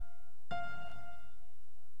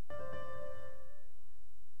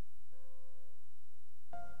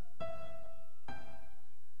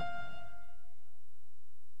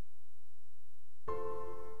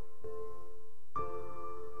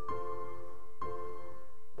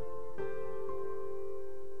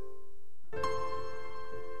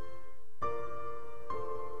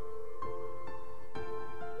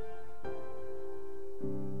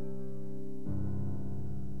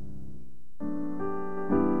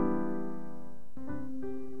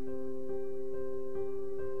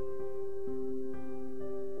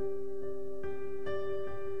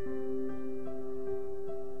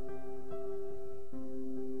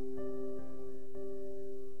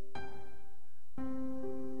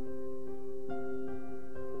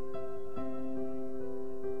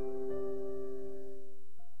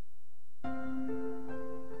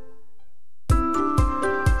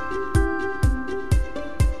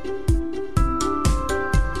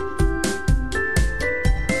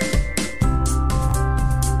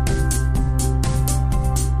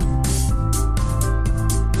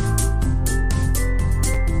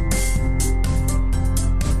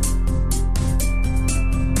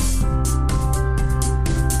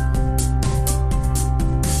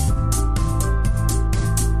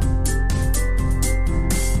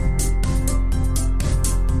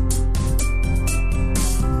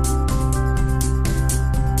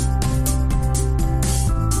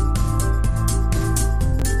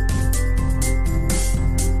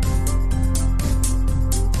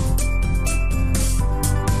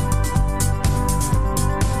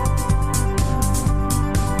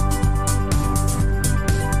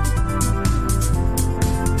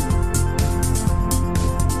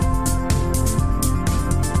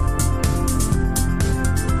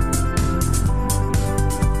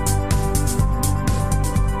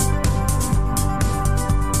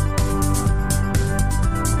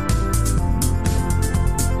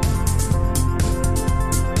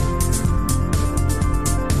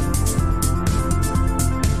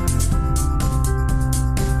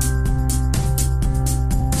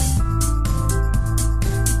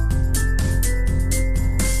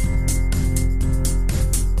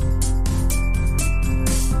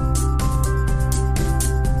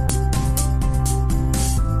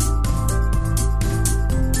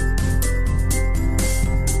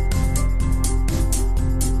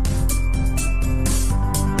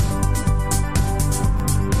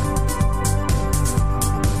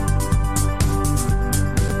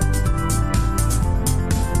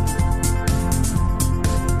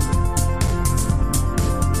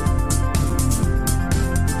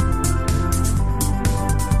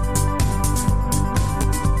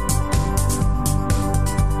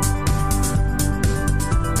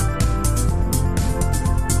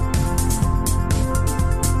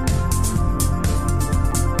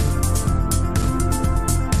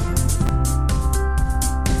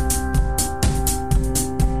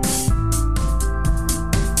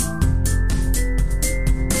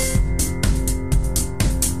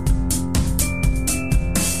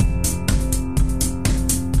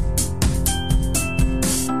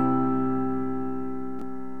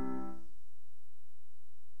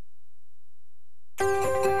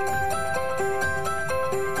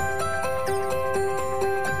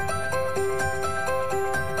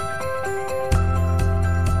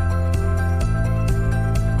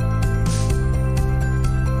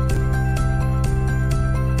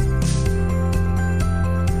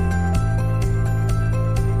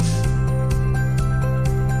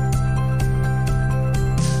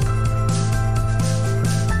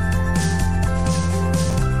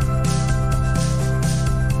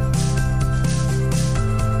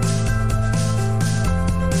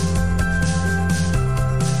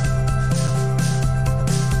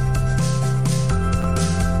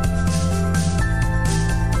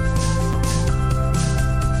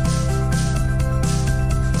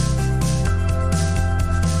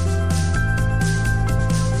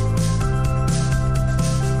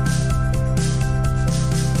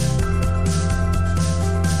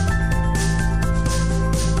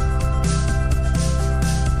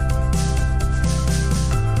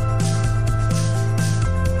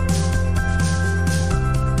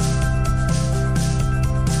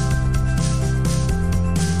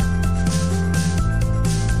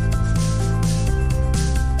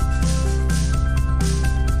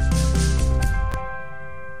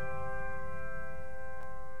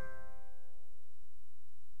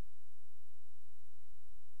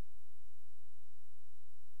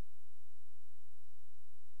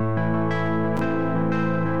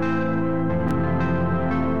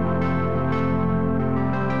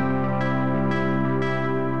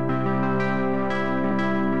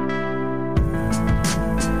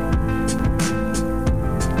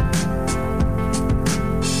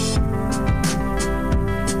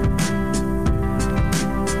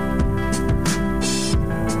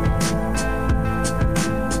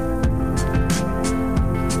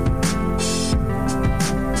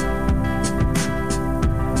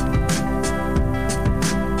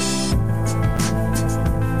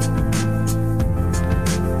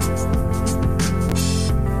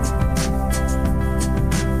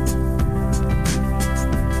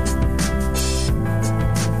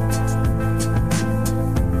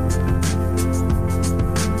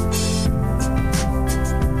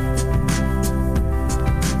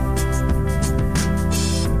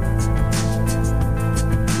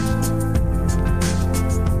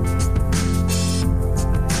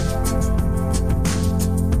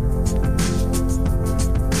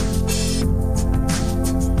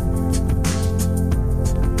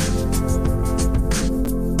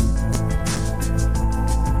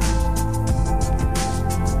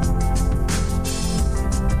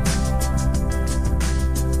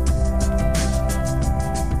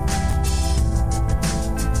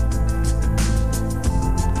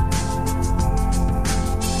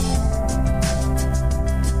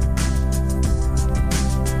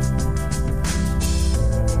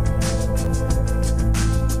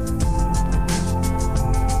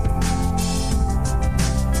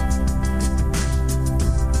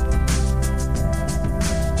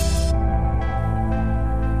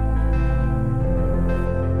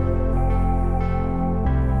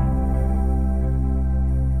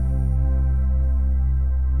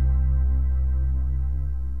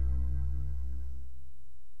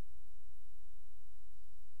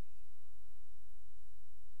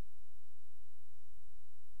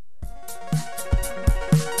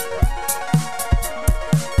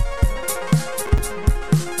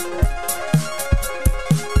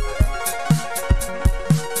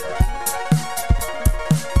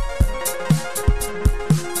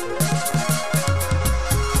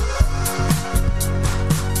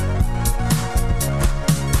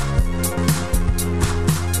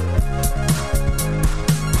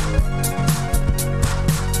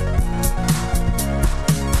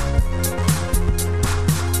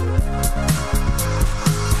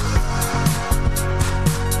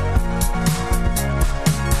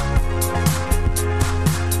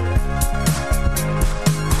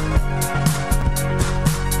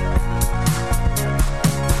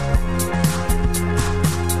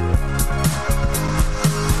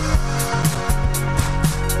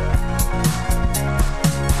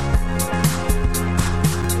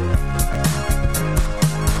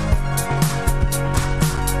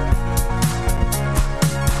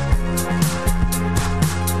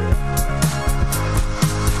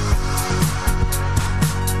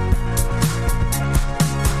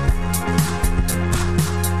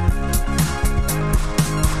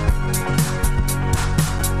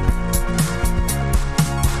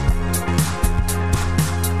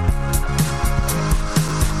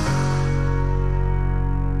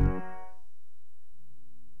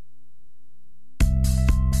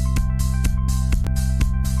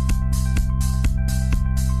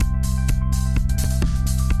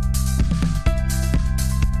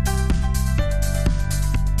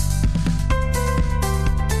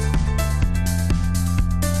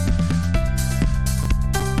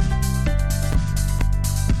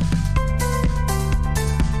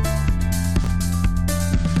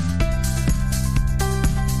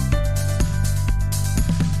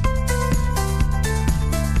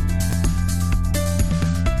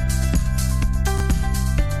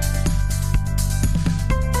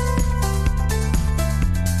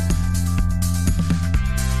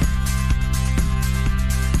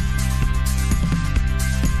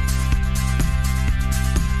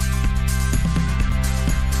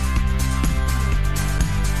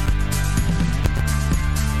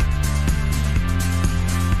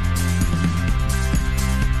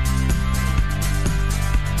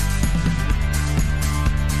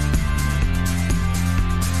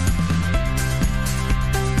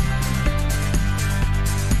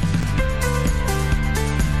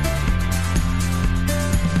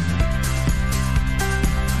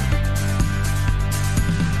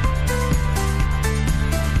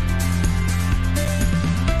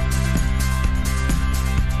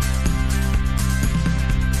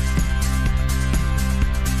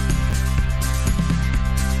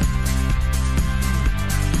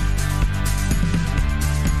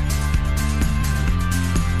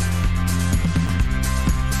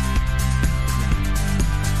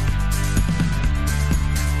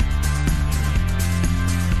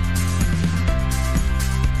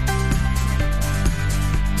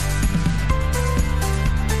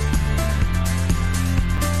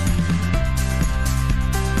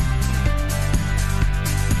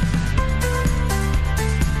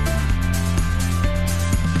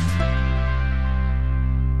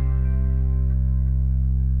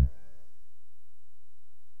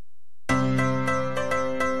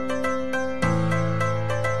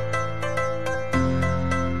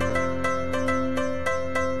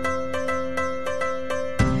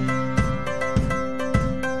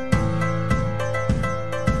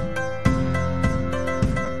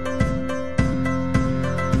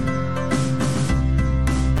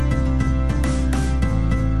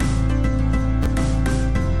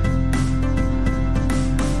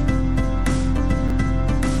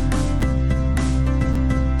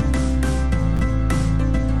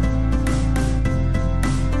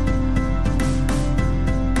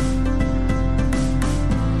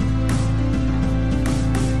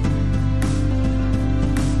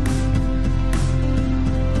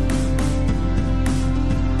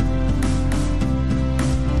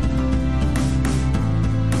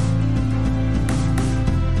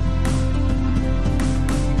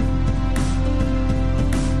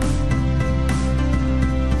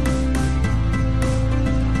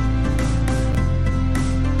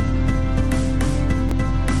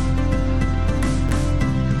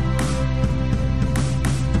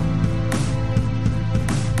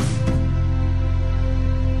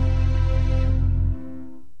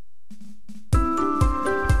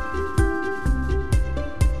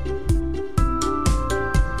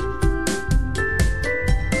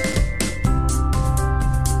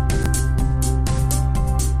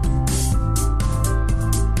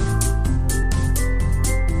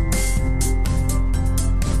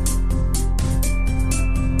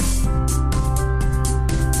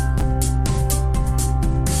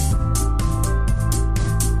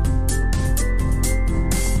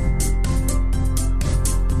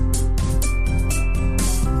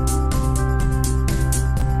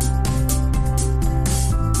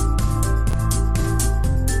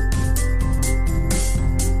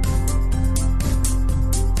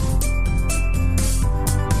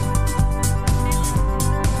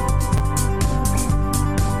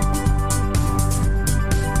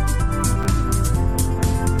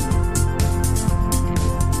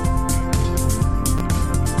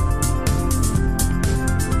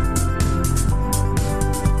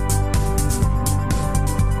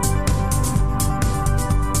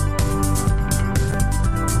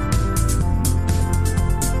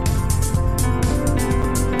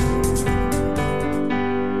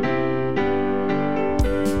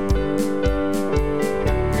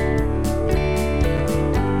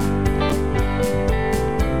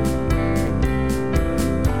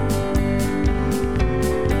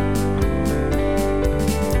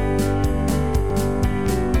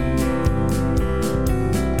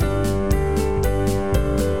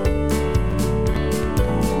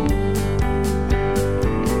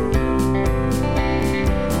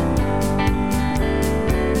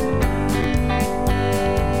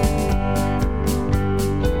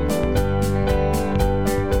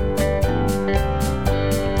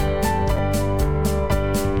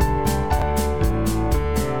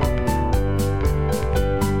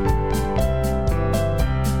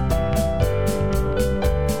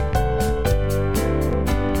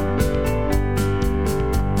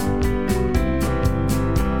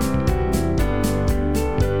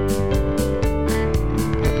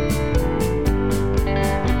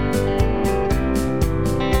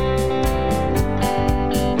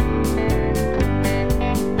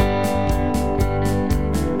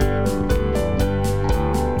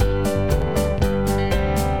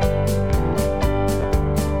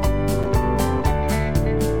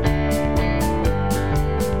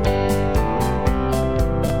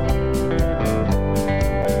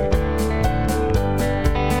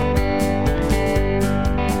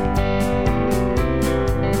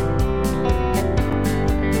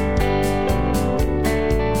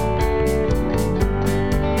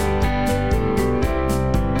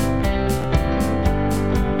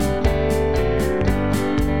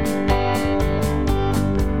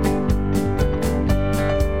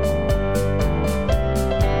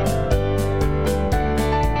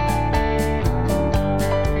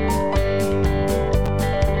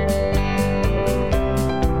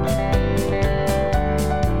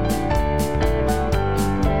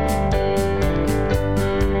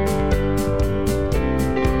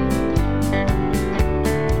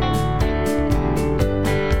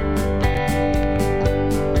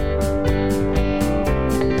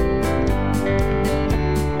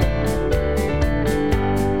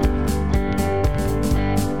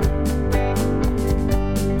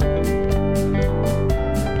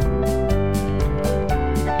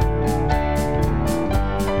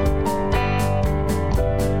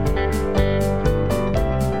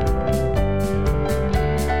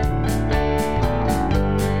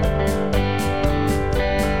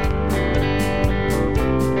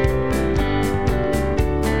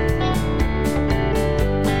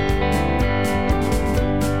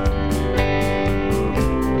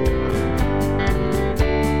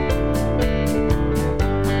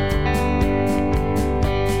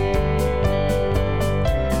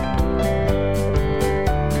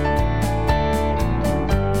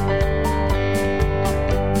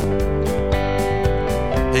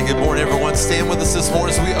stand with us this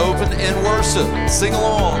morning as we open in worship. Sing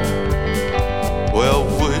along. Well,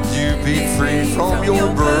 would you be free from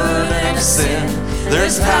your burden of sin?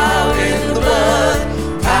 There's power in the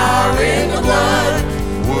blood, power in the blood.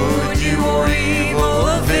 Would you or evil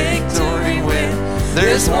a victory win?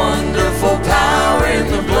 There's wonderful power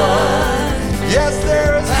in the blood. Yes,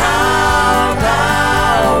 there is power,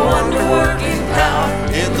 power, wonder-working power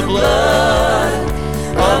in the blood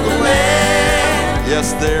of the Lamb.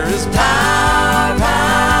 Yes, there is power,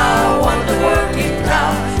 power, wonder-working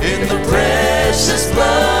power in the precious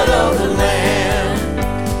blood of the Lamb.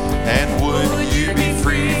 And would you be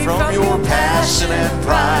free from your passion and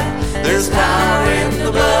pride? There's power in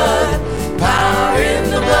the blood, power in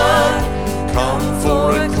the blood. Come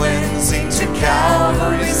for a cleansing to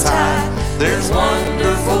Calvary's side. There's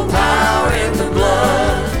wonderful power in the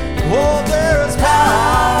blood. Oh, there is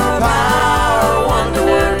power, power,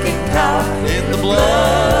 wonder-working power in the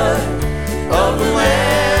blood of the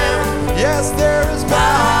Lamb. Yes, there is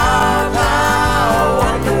power, power,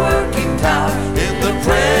 wonder-working power in the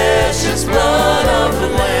precious blood of the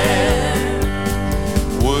Lamb.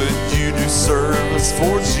 Would you do service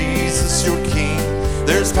for Jesus, your King?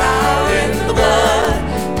 There's power in the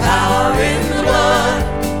blood, power in the blood.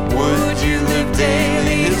 Would you live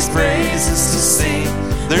daily His praises to sing?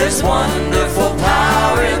 There's wonderful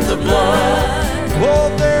power in the blood. Oh,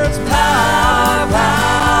 there's power,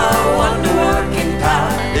 power, wonder-working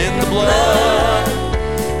power in the blood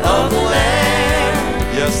of the Lamb.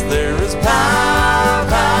 Yes, there is power,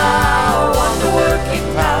 power,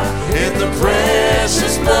 wonder-working power in the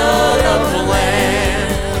precious blood of the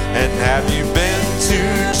Lamb. And have you been to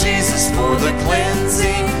Jesus for the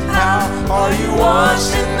cleansing power? Are you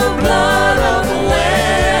washed in the blood of the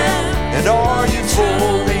Lamb? And are you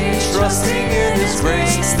fully trusting in His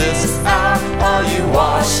grace this hour? Are you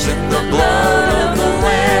washed in the blood of the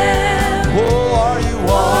Lamb? Oh, are you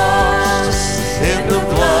washed in the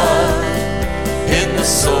blood, in the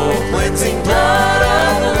soul-cleansing blood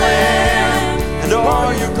of the Lamb? And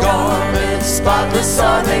are your garments spotless?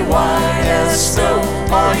 Are they white as snow?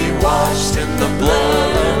 Are you washed in the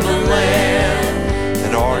blood of the Lamb?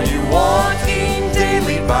 And are you walking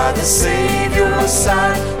daily by the Savior's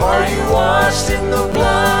side? Are you washed in the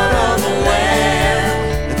blood of the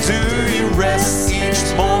Lamb? And do you rest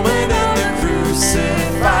each moment in the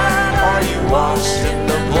crucified? Are you washed in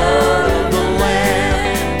the blood of the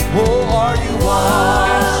Lamb? Oh, are you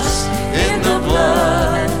washed in the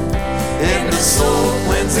blood, in the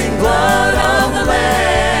soul-cleansing blood of the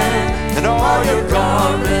Lamb? And are your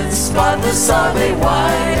garments spotless? Are they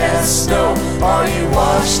white as snow? Are you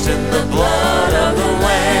washed in the blood of the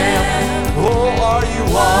Lamb? Oh, are you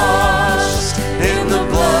washed in the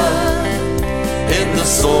blood, in the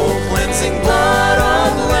soul-cleansing blood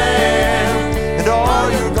of the Lamb? And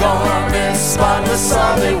are your garments spotless?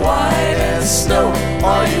 Are they white as snow?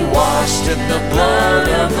 Are you washed in the blood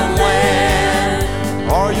of the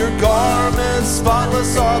Lamb? Are your garments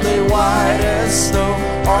spotless? Are they white as snow?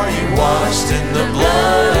 Are you washed in the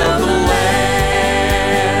blood of the Lamb?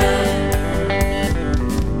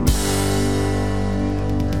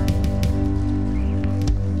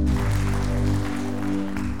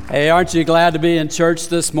 Hey, aren't you glad to be in church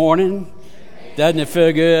this morning? Doesn't it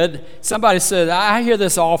feel good? Somebody said, I hear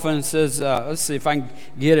this often, it says, let's see if I can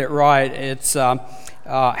get it right. It's,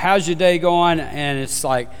 how's your day going? And it's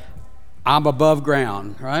like, I'm above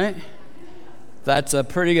ground, right? That's a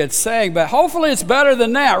pretty good saying, but hopefully it's better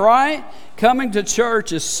than that, right? Coming to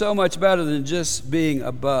church is so much better than just being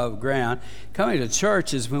above ground. Coming to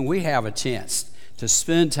church is when we have a chance to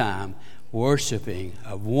spend time worshiping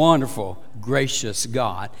a wonderful, gracious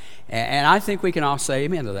God. And I think we can all say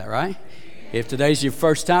amen to that, right? If today's your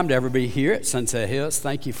first time to ever be here at Sunset Hills,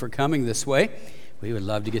 thank you for coming this way. We would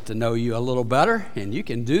love to get to know you a little better, and you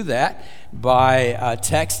can do that by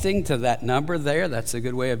texting to that number there. That's a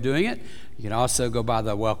good way of doing it. You can also go by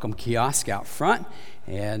the welcome kiosk out front,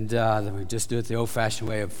 and we just do it the old-fashioned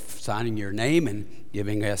way of signing your name and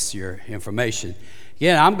giving us your information.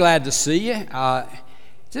 Again, I'm glad to see you.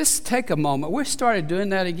 Just take a moment. We started doing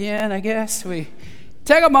that again, I guess. We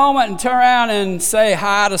take a moment and turn around and say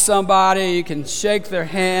hi to somebody. You can shake their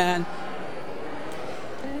hand.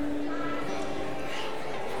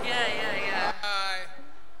 Yeah. Hi.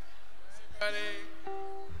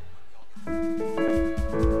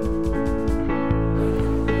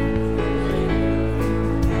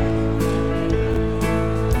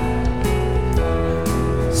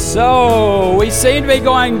 So we seem to be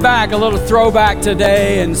going back, a little throwback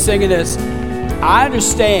today and singing this. I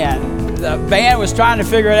understand the band was trying to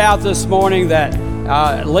figure it out this morning that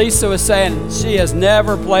Lisa was saying she has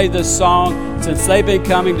never played this song since they've been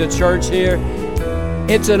coming to church here.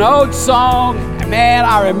 It's an old song. Man,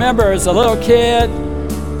 I remember as a little kid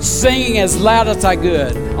singing as loud as I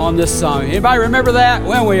could on this song. Anybody remember that?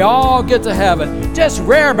 When we all get to heaven, just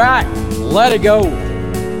rear back, let it go.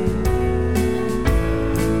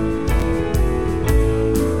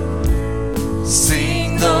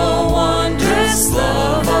 Sing the wondrous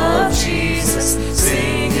love of Jesus.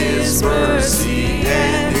 Sing His mercy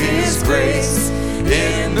and His grace.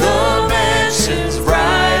 In the mansions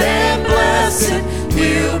bright and blessed,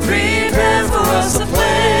 He'll prepare for us a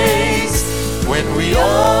place. When we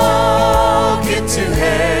all get to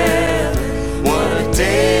heaven, what a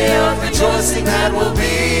day of rejoicing that will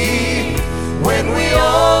be. When we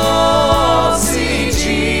all see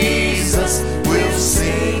Jesus, we'll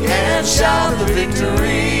sing and shout the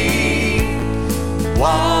victory.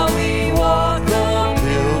 While we walk the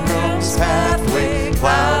pilgrim's pathway,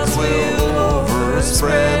 clouds will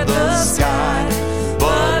overspread the sky.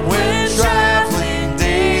 But when traveling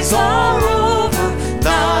days are over,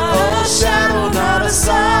 not a shadow, not a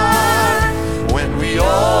sign. When we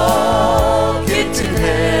all get to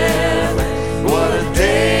heaven, what a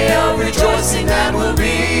day of rejoicing that will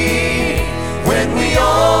be. When we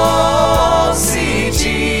all see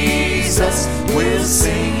Jesus, we'll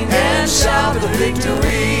sing and shout the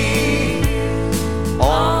victory.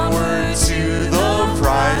 Onward to the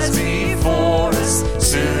prize before us,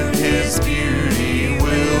 soon His beauty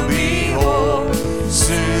will behold.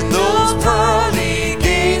 Soon those pearly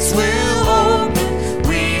gates will open,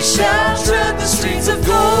 we shall tread the streets of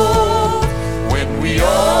gold. When we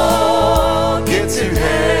all get to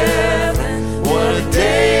heaven, what a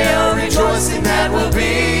day of rejoicing that will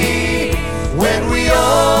be. When we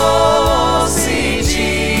all see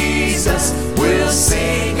Jesus, we'll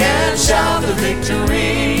sing and shout the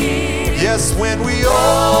victory. Yes, when we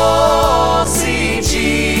all see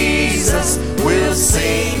Jesus, we'll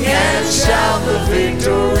sing and shout the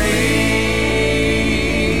victory.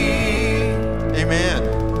 Amen.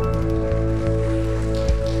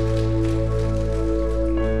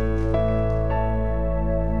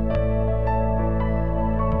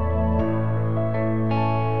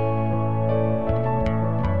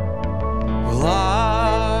 Well,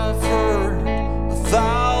 I've heard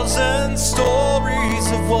 1,000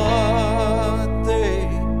 stories of what they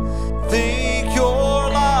think you're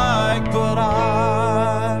like, but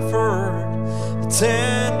I've heard the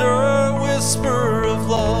tender whisper of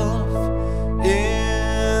love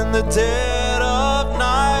in the dead of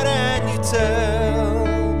night, and you tell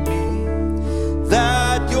me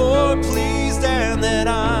that you're pleased and that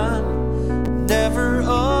I'm never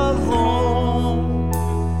alone.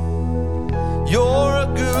 You're a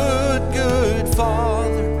good, good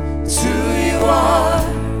Father. It's who you are.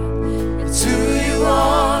 It's who you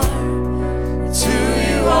are. It's who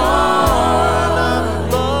you are. And I'm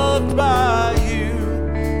loved by you.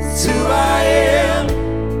 It's who I am.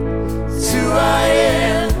 It's who I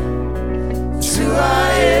am. It's who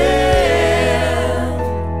I am.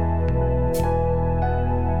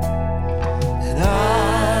 And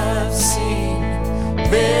I've seen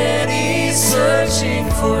many searching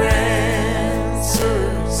for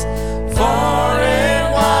answers far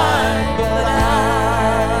and wide, but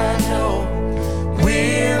I know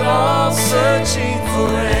we're all searching for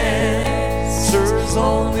answers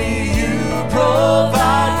only you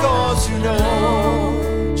provide, 'cause you know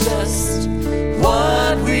just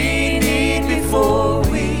what we need before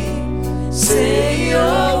we say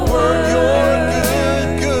a word. You're a good,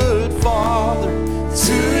 good Father. It's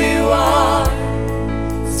who you are.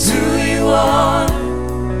 It's who you are.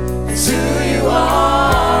 It's who you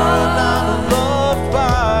are. And I'm loved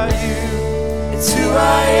by you. It's who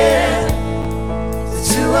I am.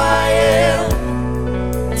 It's who I am.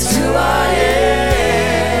 It's who I am.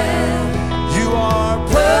 You are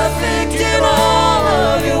perfect in all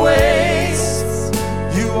of your ways.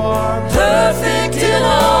 You are perfect in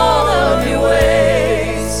all of your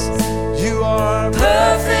ways. You are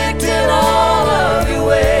perfect in all of your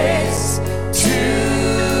ways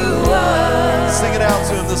to us. Sing it out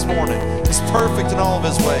to Him this morning. He's perfect in all of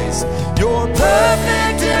His ways. You're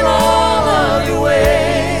perfect in all of your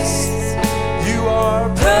ways. You are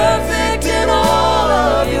perfect in all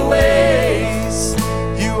of your ways.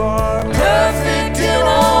 You are perfect in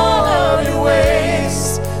all of your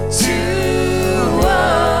ways to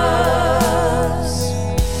us.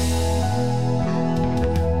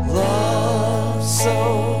 Love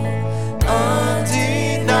so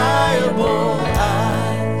undeniable,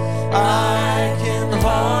 I can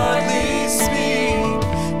hardly speak.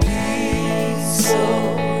 Peace so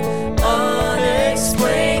unexplainable.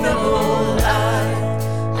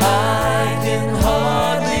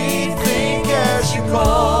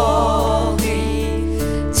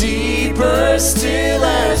 still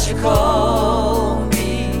as you call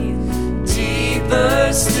me,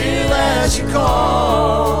 deeper still as you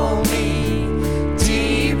call me,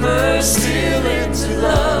 deeper still into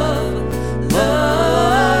love,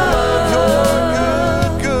 love.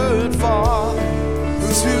 You're good, good Father.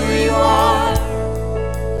 It's who you are,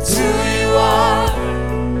 it's who you are,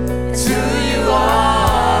 it's who you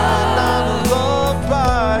are. And I'm loved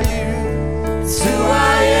by you. It's who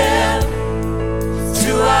I am, it's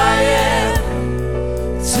who I am,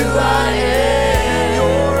 it's who I am.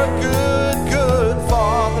 You're a good, good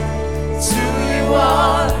Father. It's who you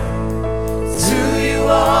are, it's who you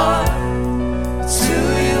are, it's who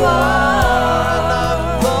you are. And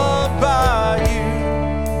I'm loved by you.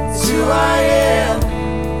 It's who I am,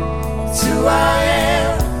 it's who I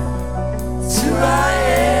am, it's who I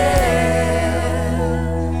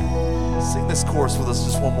am. Sing this chorus with us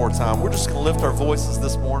just one more time. We're just going to lift our voices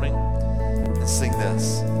this morning and sing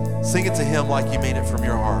this. Sing it to Him like you mean it from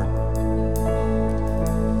your heart.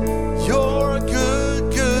 You're a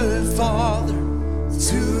good, good Father. It's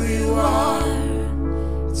who you are.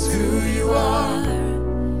 It's who you are.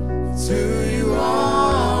 It's who you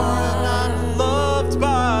are. And I'm loved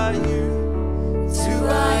by you. It's who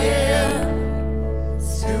I am.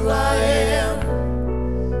 It's who I am.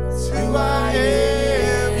 It's who I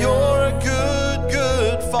am. You're a good,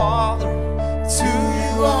 good Father. It's who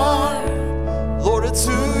you are. Lord, it's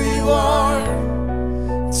who you are.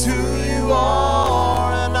 It's who you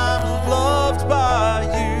are. And I'm loved by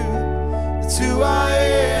you. It's who I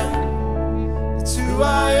am. It's who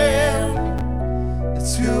I am.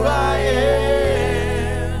 It's who I am.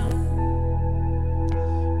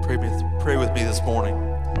 Pray with me this morning.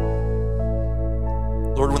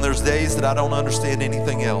 Lord, when there's days that I don't understand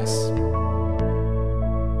anything else,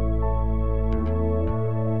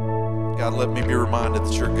 God, let me be reminded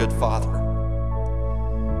that you're a good Father.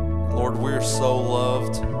 Lord, we're so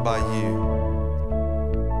loved by you.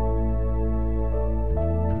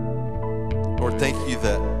 Lord, thank you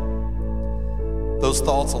that those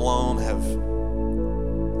thoughts alone have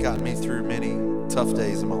gotten me through many tough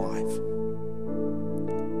days in my life.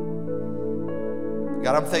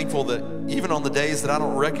 God, I'm thankful that even on the days that I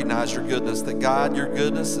don't recognize your goodness, that God, your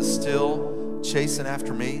goodness is still chasing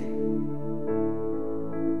after me.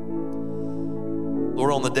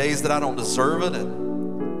 Lord, on the days that I don't deserve it, and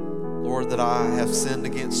Lord, that I have sinned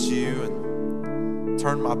against you and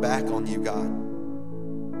turned my back on you, God.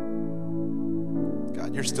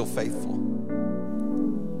 God, you're still faithful.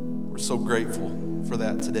 We're so grateful for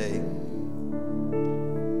that today.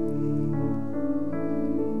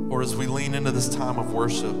 Lord, as we lean into this time of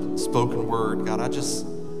worship, spoken word, God, I just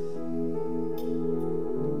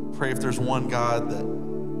pray if there's one, God, that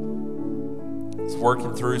is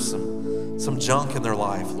working through some junk in their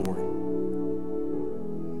life, Lord,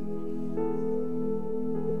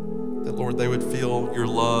 that, Lord, they would feel your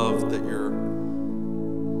love, that you're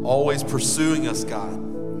always pursuing us, God.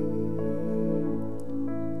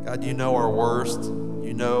 God, you know our worst.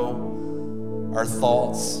 You know our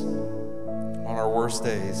thoughts on our worst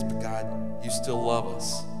days. But God, you still love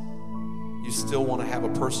us. You still want to have a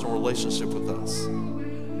personal relationship with us.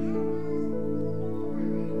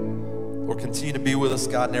 Lord, continue to be with us,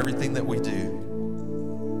 God, in everything that we do.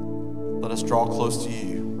 Let us draw close to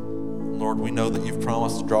you. Lord, we know that you've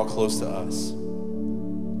promised to draw close to us.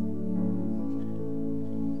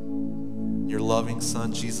 In your loving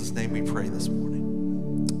Son, Jesus' name, we pray this morning.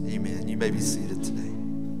 Amen. You may be seated today.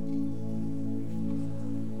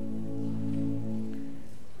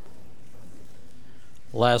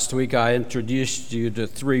 Last week I introduced you to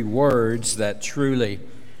 3 words that truly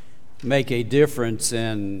make a difference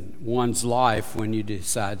in one's life when you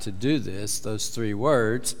decide to do this. Those 3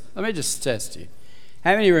 words. Let me just test you.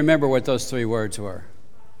 How many remember what those 3 words were?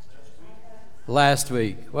 Last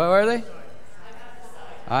week. What were they?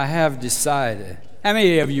 I have decided. How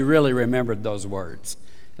many of you really remembered those words?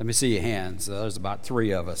 Let me see your hands. There's about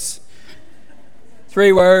 3 of us.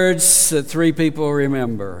 3 words that 3 people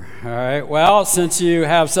remember. All right. Well, since you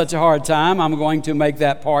have such a hard time, I'm going to make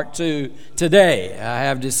that part 2 today. I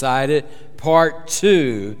have decided part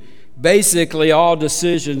 2. Basically, all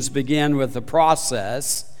decisions begin with the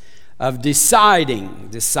process of deciding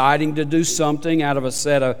to do something out of a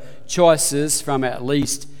set of choices from at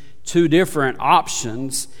least 2 different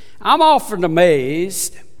options. I'm often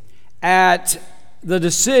amazed at the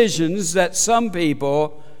decisions that some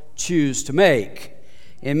people choose to make.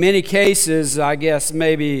 In many cases, I guess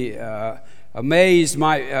maybe amazed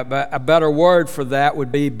might a better word for that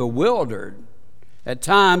would be bewildered. At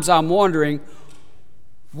times I'm wondering,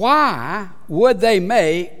 why would they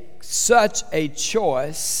make such a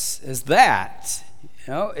choice as that?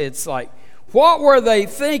 You know, it's like, What were they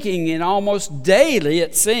thinking? And almost daily,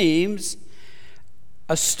 it seems,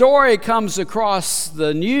 a story comes across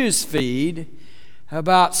the news feed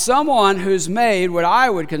about someone who's made what I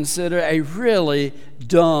would consider a really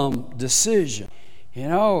dumb decision. You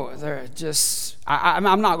know, they're just,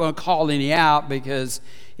 I'm not going to call any out because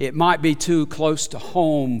it might be too close to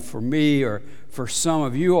home for me or for some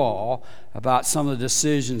of you all about some of the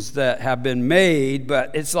decisions that have been made,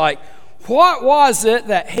 but it's like, what was it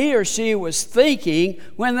that he or she was thinking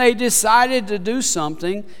when they decided to do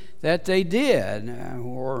something that they did?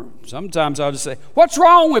 Or sometimes I'll just say, what's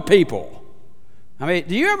wrong with people? I mean,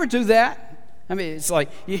 do you ever do that? I mean, it's like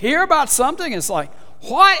you hear about something, it's like,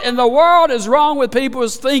 what in the world is wrong with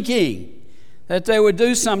people's thinking that they would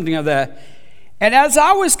do something of that? And as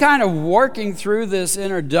I was kind of working through this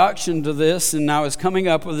introduction to this, and I was coming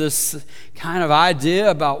up with this kind of idea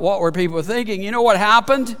about what were people thinking, you know what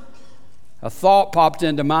happened? A thought popped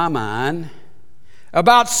into my mind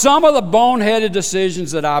about some of the boneheaded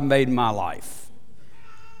decisions that I've made in my life.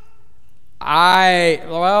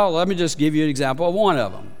 Let me just give you an example of one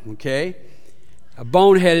of them, okay? A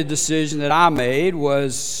boneheaded decision that I made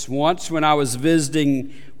was once when I was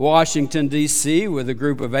visiting Washington, D.C. with a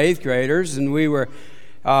group of 8th graders, and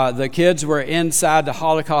the kids were inside the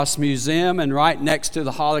Holocaust Museum, and right next to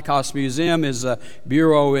the Holocaust Museum is a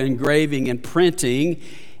Bureau of Engraving and Printing.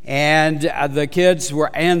 And the kids were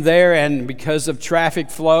in there, and because of traffic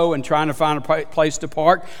flow and trying to find a place to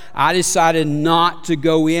park, I decided not to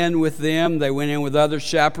go in with them. They went in with other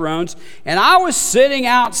chaperones. And I was sitting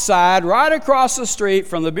outside right across the street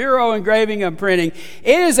from the Bureau of Engraving and Printing.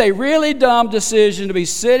 It is a really dumb decision to be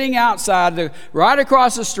sitting outside right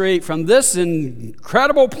across the street from this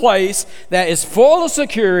incredible place that is full of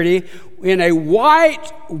security in a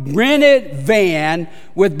white rented van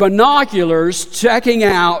with binoculars checking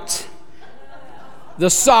out the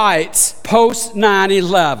sites post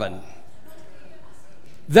 9/11.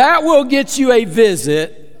 That will get you a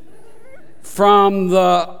visit from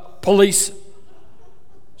the police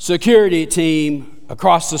security team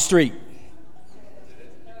across the street,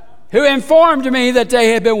 who informed me that they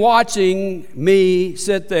had been watching me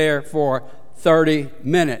sit there for 30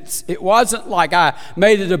 minutes. It wasn't like I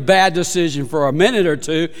made it a bad decision for a minute or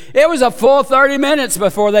two. It was a full 30 minutes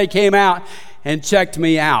before they came out and checked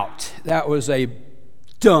me out. That was a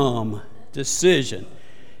dumb decision.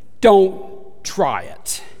 Don't try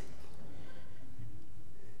it.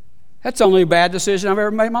 That's the only bad decision I've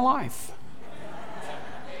ever made in my life.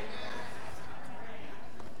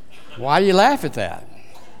 Why do you laugh at that?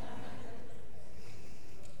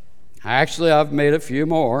 Actually, I've made a few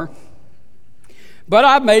more. But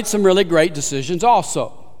I've made some really great decisions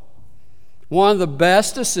also. One of the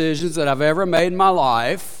best decisions that I've ever made in my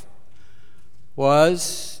life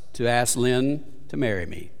was to ask Lynn to marry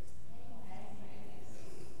me.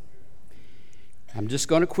 I'm just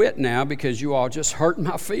going to quit now because you all just hurt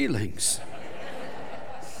my feelings.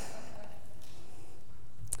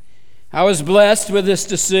 I was blessed with this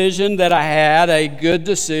decision that I had, a good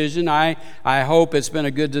decision. I hope it's been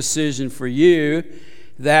a good decision for you.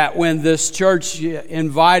 That when this church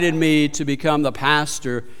invited me to become the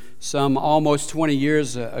pastor some almost 20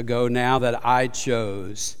 years ago now, that I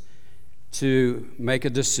chose to make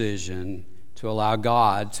a decision to allow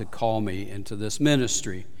God to call me into this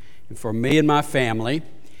ministry. And for me and my family,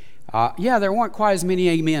 there weren't quite as many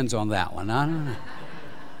amens on that one. I don't know.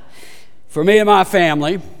 For me and my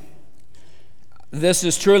family, this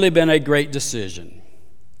has truly been a great decision.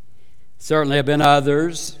 Certainly have been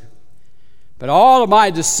others. But all of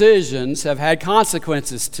my decisions have had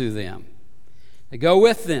consequences to them. They go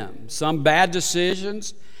with them. Some bad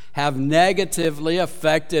decisions have negatively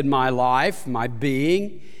affected my life, my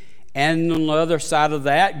being. And on the other side of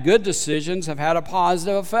that, good decisions have had a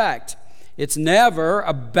positive effect. It's never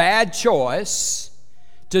a bad choice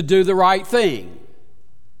to do the right thing.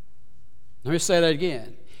 Let me say that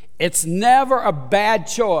again. It's never a bad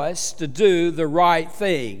choice to do the right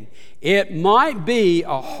thing. It might be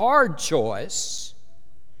a hard choice,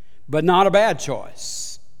 but not a bad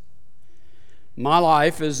choice. My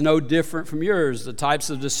life is no different from yours. The types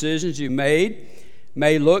of decisions you made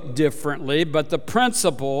may look differently, but the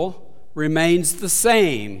principle remains the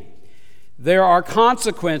same. There are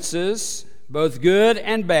consequences, both good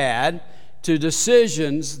and bad, to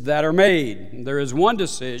decisions that are made. There is one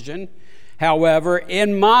decision, however,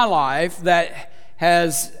 in my life that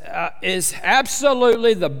is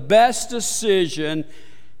absolutely the best decision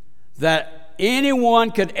that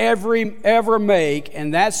anyone could ever make,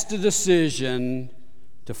 and that's the decision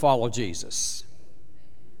to follow Jesus.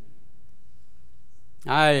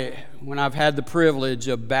 When I've had the privilege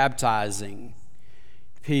of baptizing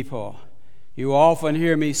people, You often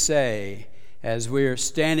hear me say, as I'm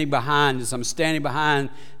standing behind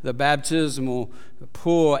the baptismal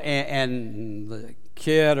pool and the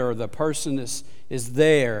kid or the person is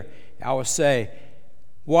there, I will say,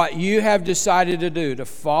 what you have decided to do, to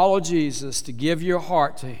follow Jesus, to give your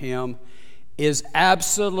heart to Him, is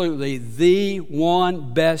absolutely the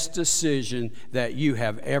one best decision that you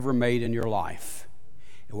have ever made in your life.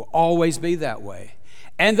 It will always be that way.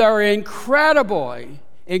 And there are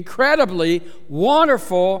incredibly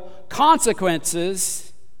wonderful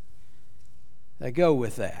consequences that go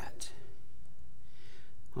with that.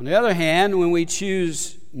 On the other hand, when we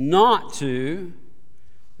choose not to,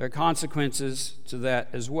 there are consequences to that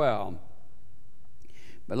as well.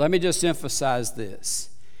 But let me just emphasize this.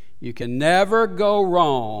 You can never go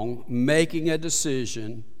wrong making a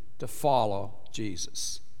decision to follow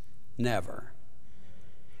Jesus. Never.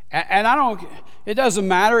 And it doesn't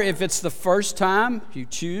matter if it's the first time you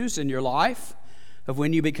choose in your life of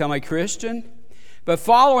when you become a Christian, but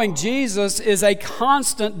following Jesus is a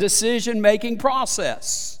constant decision-making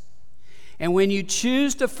process. And when you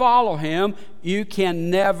choose to follow Him, you can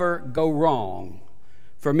never go wrong.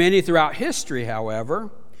 For many throughout history,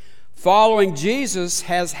 however, following Jesus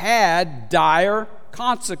has had dire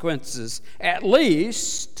consequences, at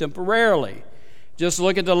least temporarily. Just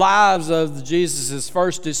look at the lives of Jesus'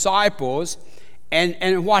 first disciples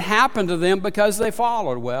and what happened to them because they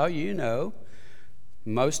followed. Well, you know,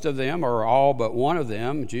 most of them, or all but one of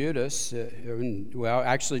them, Judas,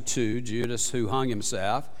 actually two, Judas who hung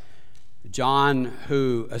himself, John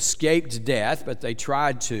who escaped death, but they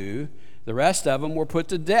tried to. The rest of them were put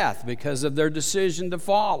to death because of their decision to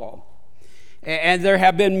follow. And there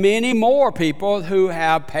have been many more people who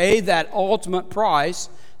have paid that ultimate price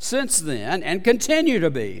since then and continue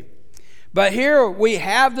to be. But here we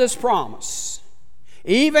have this promise.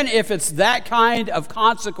 Even if it's that kind of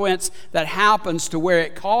consequence that happens to where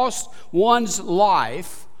it costs one's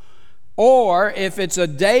life, or if it's a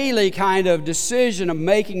daily kind of decision of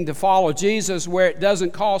making to follow Jesus where it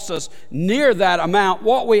doesn't cost us near that amount,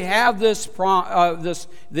 what we have this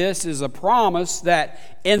is a promise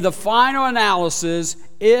that in the final analysis,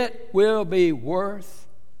 it will be worth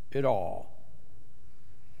it all.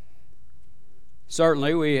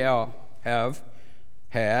 Certainly, we have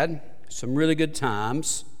had some really good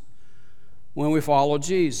times when we follow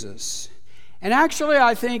Jesus. And actually,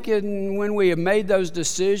 I think when we have made those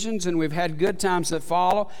decisions and we've had good times that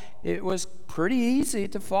follow, it was pretty easy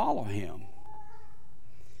to follow Him.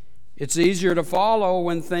 It's easier to follow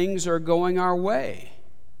when things are going our way.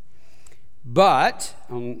 But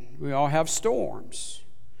we all have storms.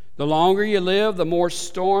 The longer you live, the more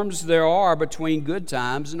storms there are between good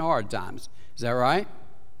times and hard times. Is that right?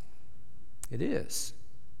 It is.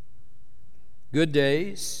 Good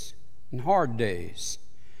days and hard days.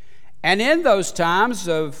 And in those times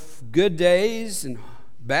of good days and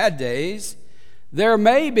bad days, there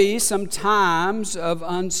may be some times of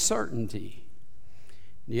uncertainty.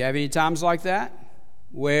 Do you have any times like that?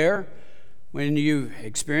 Where when you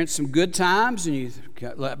experience some good times and you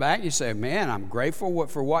look back and you say, man, I'm grateful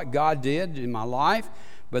for what God did in my life.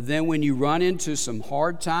 But then when you run into some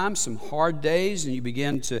hard times, some hard days, and you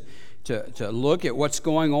begin to look at what's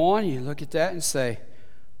going on, you look at that and say,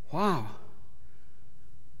 wow,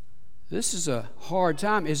 this is a hard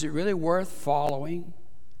time. Is it really worth following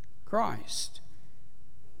Christ?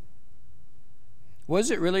 Was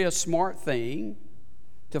it really a smart thing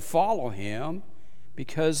to follow Him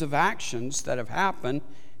because of actions that have happened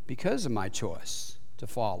because of my choice to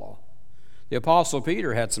follow? The Apostle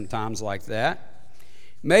Peter had some times like that.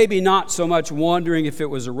 Maybe not so much wondering if it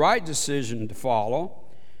was a right decision to follow,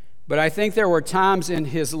 but I think there were times in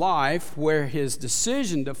his life where his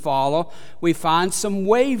decision to follow, we find some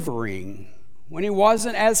wavering, when he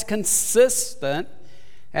wasn't as consistent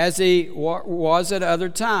as he was at other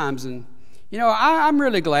times. And, you know, I'm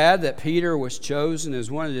really glad that Peter was chosen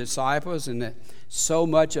as one of the disciples and that so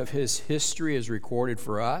much of his history is recorded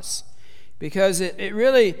for us, because it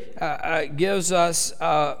really gives us,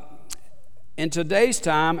 in today's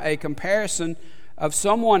time, a comparison of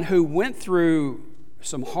someone who went through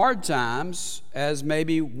some hard times as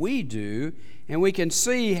maybe we do, and we can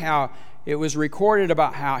see how it was recorded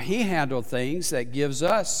about how he handled things that gives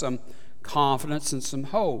us some confidence and some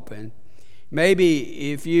hope. And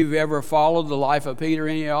maybe if you've ever followed the life of Peter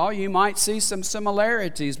any at all, you might see some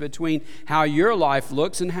similarities between how your life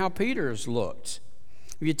looks and how Peter's looked.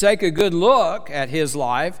 If you take a good look at his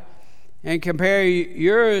life and compare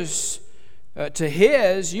yours to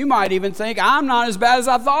his, you might even think, I'm not as bad as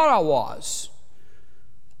I thought I was,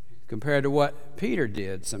 compared to what Peter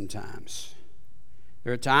did sometimes.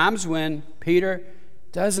 There are times when Peter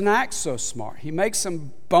doesn't act so smart. He makes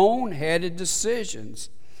some boneheaded decisions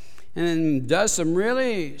and does some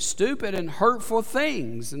really stupid and hurtful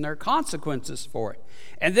things, and there are consequences for it.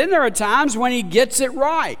 And then there are times when he gets it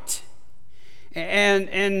right.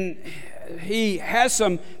 And he has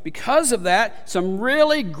because of that, some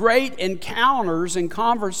really great encounters and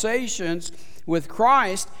conversations with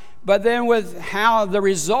Christ, but then with how the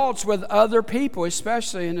results with other people,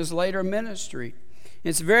 especially in his later ministry.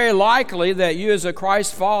 It's very likely that you as a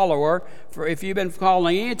Christ follower, if you've been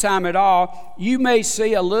following any time at all, you may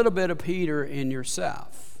see a little bit of Peter in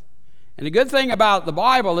yourself. And the good thing about the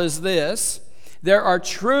Bible is this: there are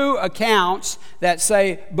true accounts that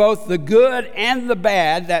say both the good and the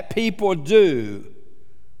bad that people do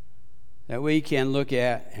that we can look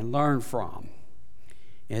at and learn from.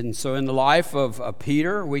 And so in the life of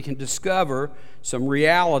Peter, we can discover some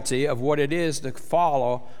reality of what it is to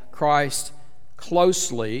follow Christ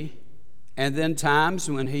closely, and then times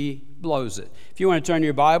when he blows it. If you want to turn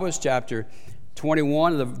your Bibles, chapter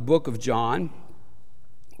 21 of the book of John,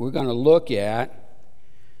 we're going to look at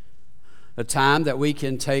a time that we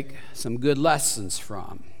can take some good lessons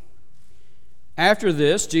from. After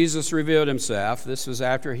this, Jesus revealed himself. This was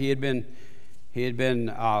after he had been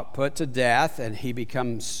put to death, and he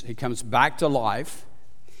comes back to life.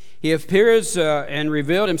 He appears and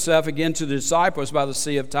revealed himself again to the disciples by the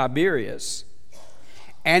Sea of Tiberias.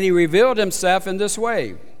 And he revealed himself in this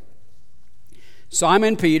way: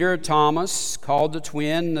 Simon Peter, Thomas, called the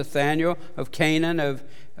twin, Nathanael of Cana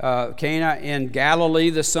in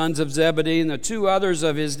Galilee, the sons of Zebedee, and the two others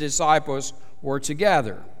of his disciples were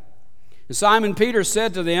together. And Simon Peter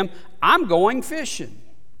said to them, "I'm going fishing."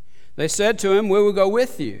 They said to him, "We will go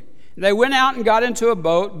with you." And they went out and got into a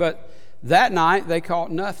boat, but that night they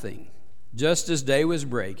caught nothing. Just as day was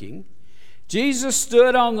breaking, Jesus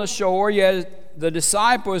stood on the shore, yet the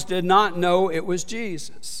disciples did not know it was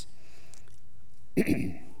Jesus.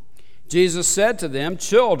 Jesus said to them,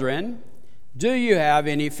 "Children, do you have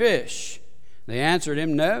any fish?" They answered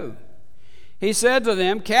him, "No." He said to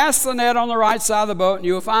them, "Cast the net on the right side of the boat and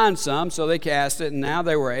you will find some." So they cast it, and now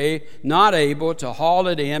they were not able to haul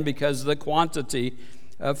it in because of the quantity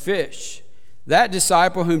of fish. That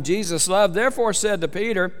disciple whom Jesus loved therefore said to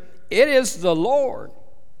Peter, "It is the Lord."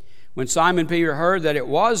 When Simon Peter heard that it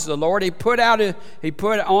was the Lord, he put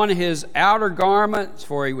on his outer garments,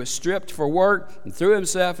 for he was stripped for work, and threw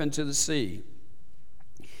himself into the sea.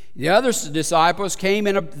 The other disciples came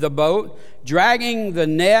in the boat, dragging the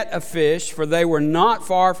net of fish, for they were not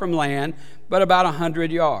far from land, but about 100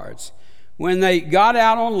 yards. When they got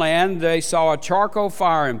out on land, they saw a charcoal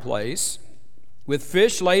fire in place, with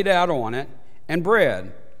fish laid out on it, and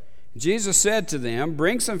bread. Jesus said to them,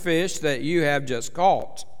 "Bring some fish that you have just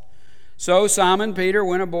caught." So Simon Peter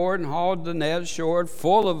went aboard and hauled the net ashore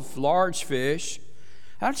full of large fish.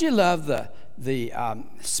 Don't you love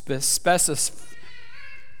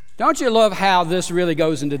Don't you love how this really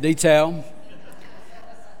goes into detail?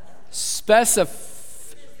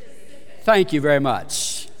 Thank you very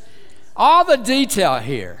much. All the detail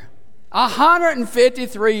here.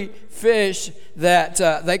 153 fish that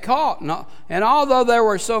they caught. And although there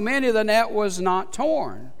were so many, the net was not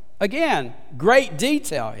torn. Again, great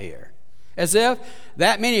detail here. As if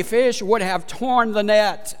that many fish would have torn the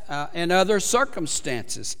net in other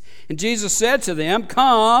circumstances. And Jesus said to them,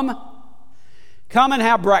 Come and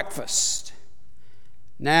have breakfast."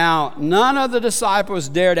 Now, none of the disciples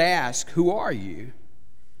dared ask, "Who are you?"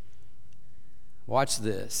 Watch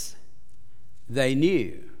this. They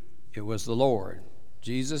knew it was the Lord.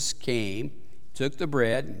 Jesus came, took the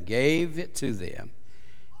bread, and gave it to them,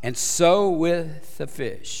 and so with the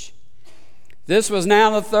fish. This was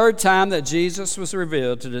now the third time that Jesus was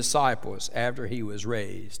revealed to disciples after he was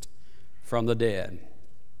raised from the dead.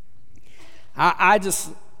 I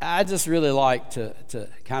just really like to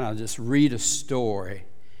kind of just read a story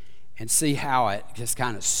and see how it just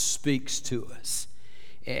kind of speaks to us.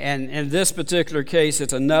 And in this particular case,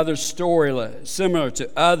 it's another story similar to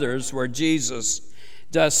others where Jesus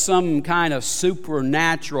does some kind of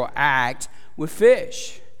supernatural act with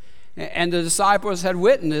fish. And the disciples had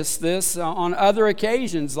witnessed this on other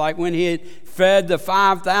occasions, like when he had fed the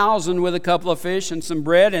 5,000 with a couple of fish and some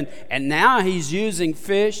bread, and now he's using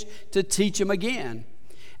fish to teach them again.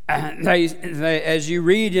 As you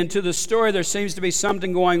read into the story, there seems to be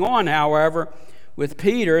something going on, however, with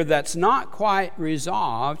Peter that's not quite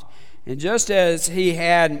resolved. And just as he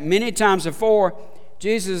had many times before,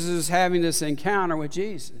 Jesus is having this encounter with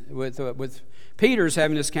Jesus, with Peter's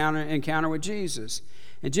having this encounter with Jesus.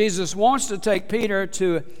 And Jesus wants to take Peter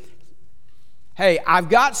to, hey, I've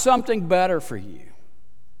got something better for you.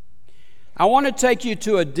 I want to take you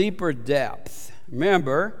to a deeper depth.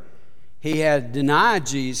 Remember, he had denied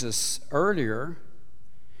Jesus earlier,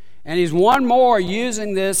 and he's one more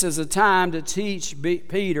using this as a time to teach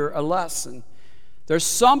Peter a lesson. There's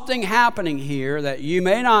something happening here that you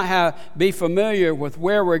may not be familiar with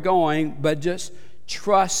where we're going, but just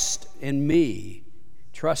trust in me.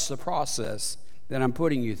 Trust the process that I'm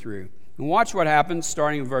putting you through. And watch what happens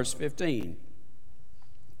starting in verse 15.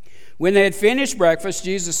 When they had finished breakfast,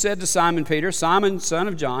 Jesus said to Simon Peter, Simon, son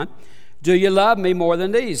of John, do you love me more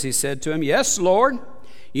than these? He said to him, yes, Lord.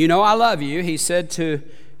 You know I love you. He said to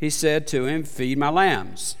him, feed my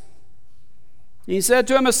lambs. He said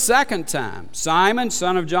to him a second time, Simon,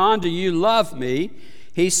 son of John, do you love me?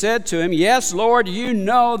 He said to him, yes, Lord, you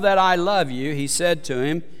know that I love you. He said to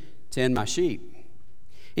him, tend my sheep.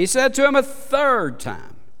 He said to him a third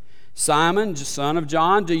time, Simon, son of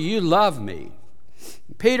John, do you love me?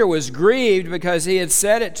 Peter was grieved because he had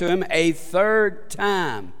said it to him a third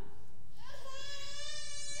time.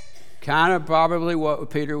 Kind of probably what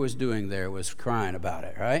Peter was doing there was crying about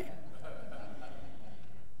it, right?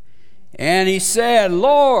 And he said,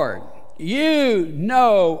 Lord, you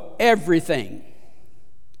know everything.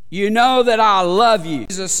 You know that I love you.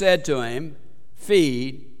 Jesus said to him,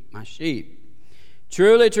 feed my sheep.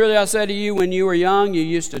 Truly, truly, I say to you, when you were young, you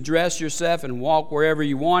used to dress yourself and walk wherever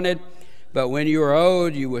you wanted. But when you are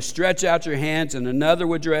old, you will stretch out your hands, and another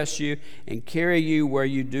will dress you and carry you where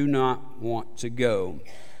you do not want to go.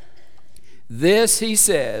 This he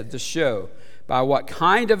said to show by what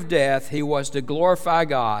kind of death he was to glorify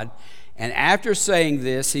God. And after saying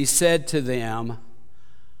this, he said to them,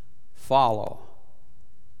 follow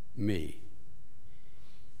me.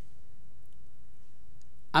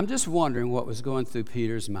 I'm just wondering what was going through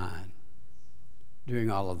Peter's mind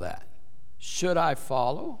during all of that. Should I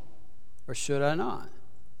follow or should I not?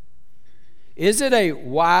 Is it a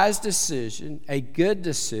wise decision, a good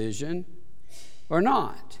decision, or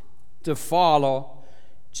not to follow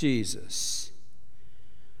Jesus?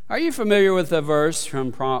 Are you familiar with the verse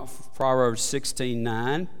from Proverbs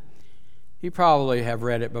 16:9? You probably have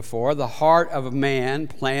read it before. The heart of a man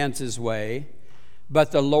plans his way,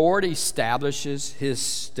 but the Lord establishes his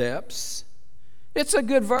steps. It's a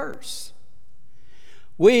good verse.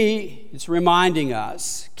 It's reminding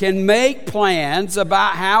us, can make plans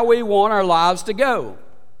about how we want our lives to go.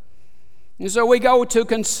 And so we go to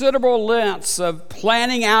considerable lengths of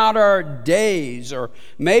planning out our days, or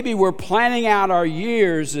maybe we're planning out our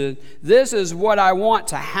years. This is what I want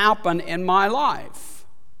to happen in my life.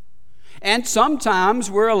 And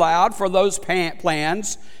sometimes we're allowed for those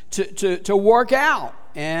plans to work out.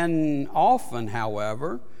 And often,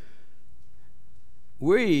 however,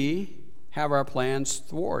 we have our plans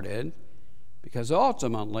thwarted because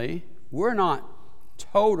ultimately we're not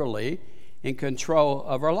totally in control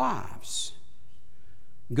of our lives.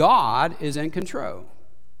 God is in control.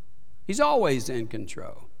 He's always in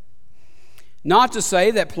control. Not to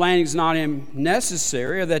say that planning is not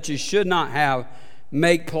necessary or that you should not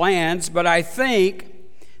make plans, but I think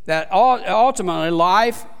that ultimately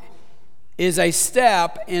life is a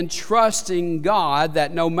step in trusting God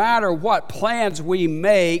that no matter what plans we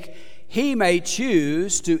make, He may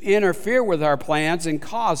choose to interfere with our plans and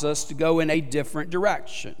cause us to go in a different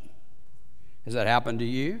direction. Has that happened to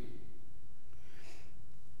you?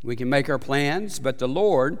 We can make our plans, but the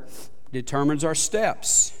Lord determines our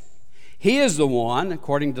steps. He is the one,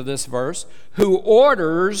 according to this verse, who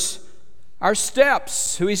orders our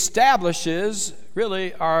steps, who establishes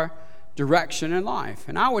really our direction in life.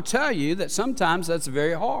 And I would tell you that sometimes that's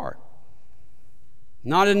very hard.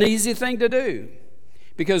 Not an easy thing to do.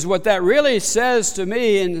 Because what that really says to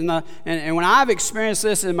me, and when I've experienced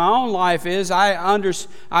this in my own life, is I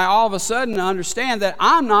all of a sudden understand that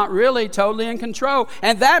I'm not really totally in control.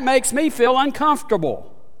 And that makes me feel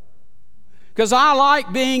uncomfortable. Because I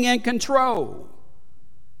like being in control.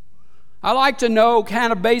 I like to know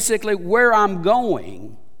kind of basically where I'm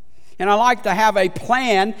going. And I like to have a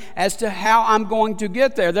plan as to how I'm going to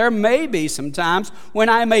get there. There may be some times when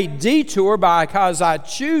I may detour because I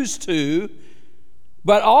choose to,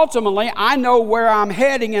 but ultimately I know where I'm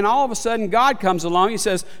heading, and all of a sudden God comes along. He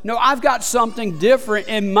says, no, I've got something different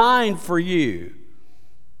in mind for you.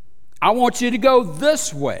 I want you to go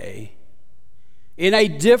this way in a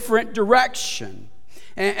different direction.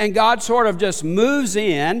 And God sort of just moves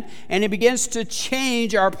in and He begins to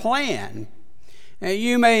change our plan. And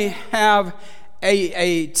you may have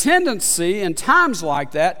a tendency in times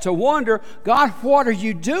like that to wonder, God, what are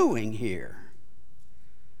you doing here?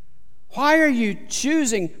 Why are you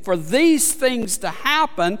choosing for these things to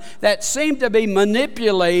happen that seem to be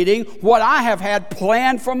manipulating what I have had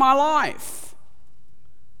planned for my life?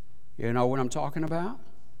 You know what I'm talking about?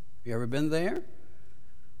 You ever been there?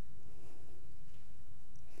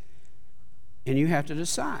 And you have to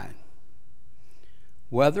decide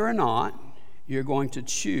whether or not you're going to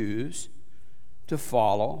choose to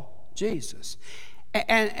follow Jesus.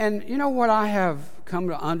 And you know what I have come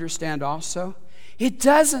to understand also? It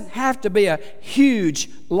doesn't have to be a huge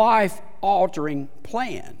life-altering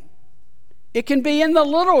plan. It can be in the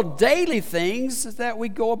little daily things that we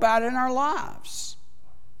go about in our lives.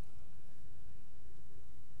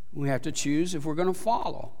 We have to choose if we're going to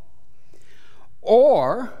follow.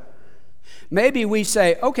 Or maybe we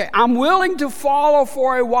say, okay, I'm willing to follow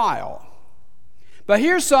for a while. But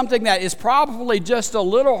here's something that is probably just a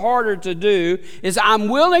little harder to do, is I'm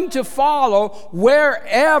willing to follow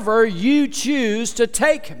wherever you choose to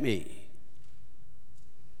take me.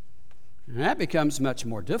 And that becomes much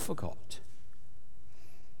more difficult.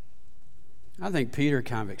 I think Peter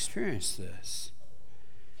kind of experienced this.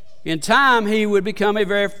 In time, he would become a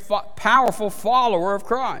very powerful follower of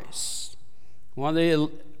Christ, one of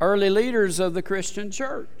the early leaders of the Christian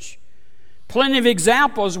church. Plenty of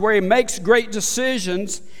examples where he makes great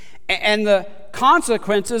decisions, and the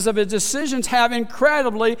consequences of his decisions have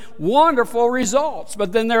incredibly wonderful results.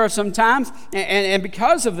 But then there are some times, and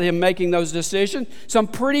because of him making those decisions, some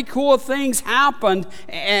pretty cool things happened.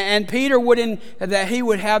 And Peter that he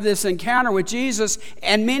would have this encounter with Jesus.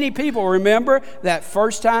 And many people remember that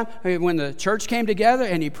first time when the church came together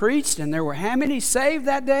and he preached, and there were how many saved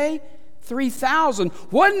that day? 3,000.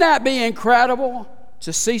 Wouldn't that be incredible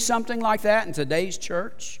to see something like that in today's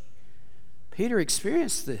church? Peter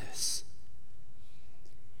experienced this.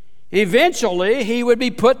 Eventually, he would be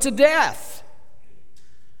put to death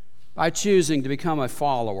by choosing to become a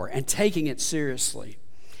follower and taking it seriously.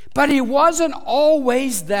 But he wasn't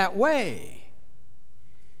always that way.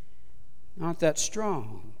 Not that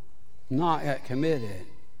strong. Not that committed.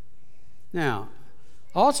 Now,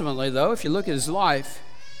 ultimately, though, if you look at his life,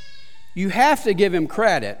 you have to give him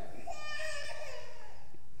credit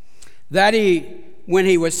that when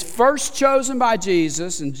he was first chosen by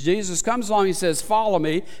Jesus, and Jesus comes along, he says, follow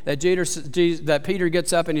me, that Peter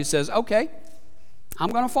gets up and he says, okay, I'm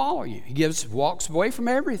going to follow you. He walks away from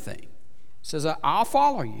everything. He says, I'll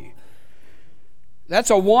follow you. That's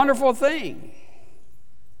a wonderful thing.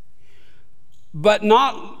 But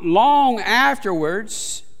not long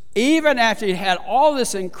afterwards, even after he had all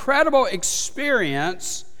this incredible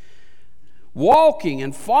experience walking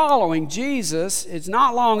and following Jesus, it's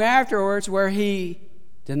not long afterwards where he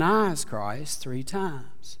denies Christ 3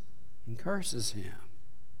 times and curses him.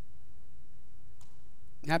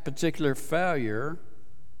 That particular failure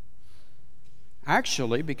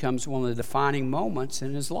actually becomes one of the defining moments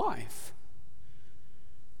in his life.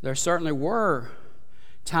 There certainly were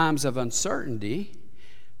times of uncertainty,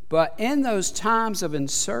 but in those times of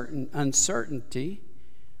uncertainty,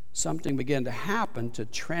 something began to happen to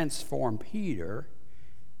transform Peter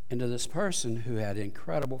into this person who had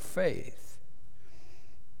incredible faith.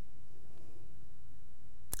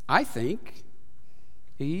 I think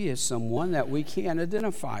he is someone that we can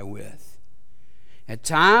identify with. At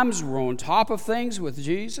times, we're on top of things with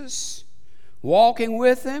Jesus, walking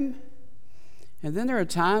with him, and then there are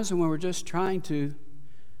times when we're just trying to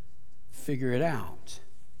figure it out.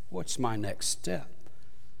 What's my next step?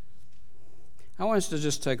 I want us to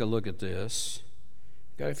just take a look at this.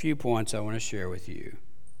 Got a few points I want to share with you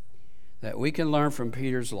that we can learn from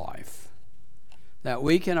Peter's life, that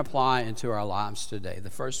we can apply into our lives today. The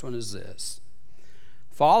first one is this.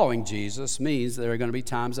 Following Jesus means there are going to be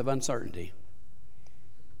times of uncertainty.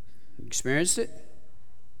 You experienced it?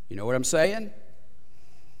 You know what I'm saying?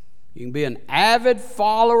 You can be an avid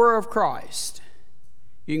follower of Christ.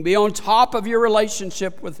 You can be on top of your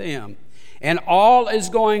relationship with him, and all is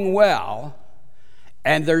going well,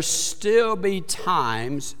 and there still be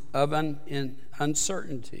times of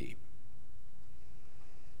uncertainty.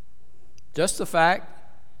 Just the fact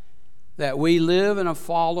that we live in a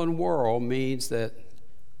fallen world means that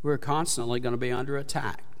we're constantly going to be under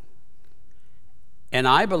attack. And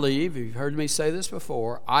I believe, you've heard me say this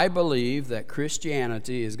before, I believe that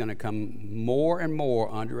Christianity is going to come more and more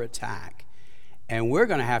under attack. And we're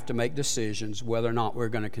going to have to make decisions whether or not we're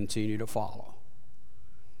going to continue to follow.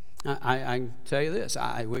 I can tell you this,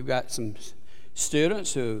 we've got some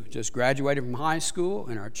students who just graduated from high school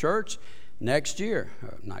in our church next year,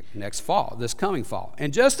 not next fall, this coming fall.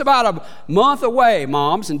 And just about a month away,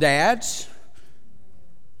 moms and dads,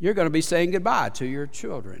 you're going to be saying goodbye to your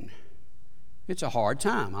children. It's a hard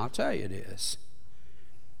time, I'll tell you it is.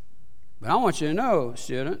 But I want you to know,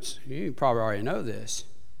 students, you probably already know this,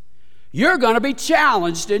 you're going to be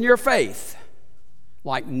challenged in your faith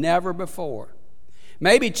like never before.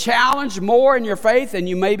 Maybe challenged more in your faith than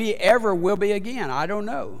you maybe ever will be again. I don't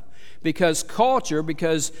know. because culture,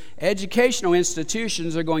 because educational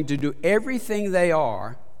institutions are going to do everything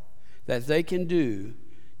that they can do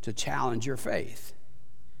to challenge your faith.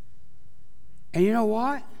 And you know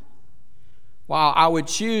what? While I would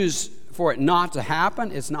choose for it not to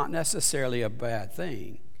happen, it's not necessarily a bad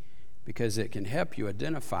thing, because it can help you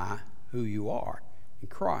identify who you are in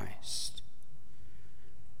Christ.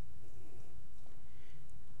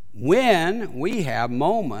 When we have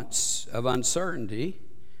moments of uncertainty,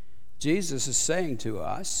 Jesus is saying to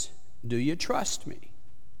us, do you trust me?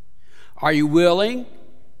 Are you willing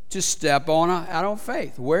to step out on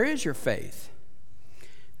faith? Where is your faith?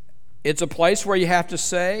 It's a place where you have to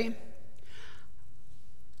say,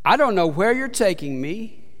 I don't know where you're taking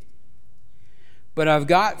me, but I've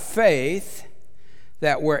got faith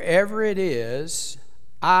that wherever it is,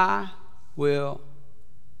 I will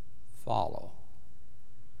follow.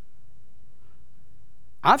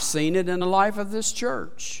 I've seen it in the life of this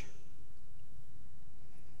church.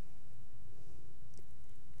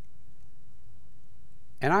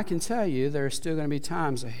 And I can tell you there are still going to be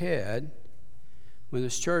times ahead when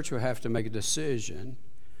this church will have to make a decision.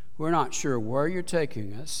 We're not sure where you're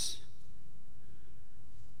taking us,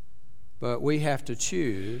 but we have to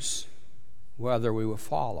choose whether we will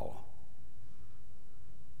follow.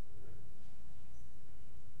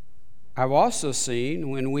 I've also seen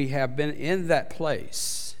when we have been in that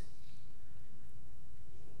place,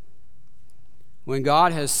 when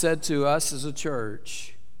God has said to us as a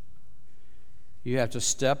church, you have to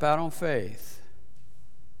step out on faith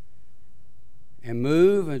and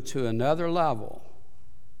move into another level.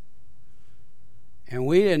 And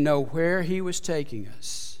we didn't know where He was taking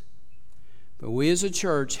us. But we as a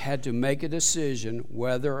church had to make a decision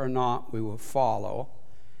whether or not we will follow.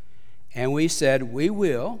 And we said, we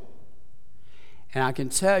will. And I can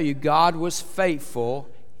tell you, God was faithful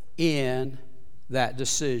in that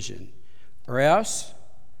decision. Or else,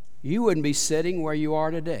 you wouldn't be sitting where you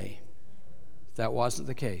are today if that wasn't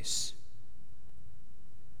the case.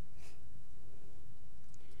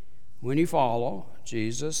 When you follow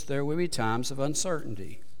Jesus, there will be times of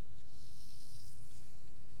uncertainty.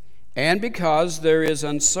 And because there is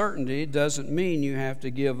uncertainty doesn't mean you have to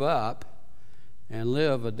give up and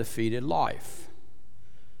live a defeated life.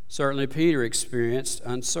 Certainly Peter experienced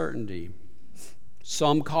uncertainty,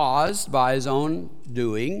 some caused by his own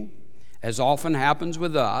doing, as often happens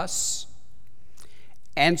with us,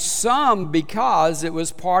 and some because it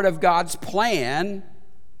was part of God's plan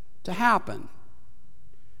to happen.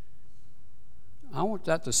 I want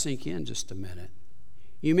that to sink in just a minute.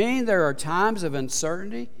 You mean there are times of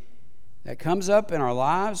uncertainty that comes up in our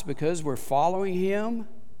lives because we're following Him,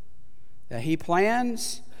 that He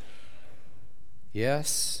plans?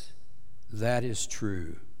 Yes, that is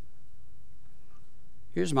true.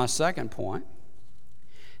 Here's my second point.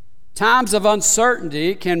 Times of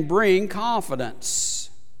uncertainty can bring confidence.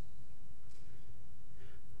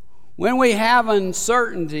 When we have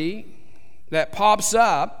uncertainty that pops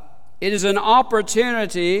up, it is an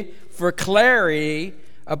opportunity for clarity,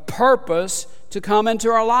 a purpose to come into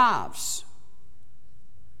our lives.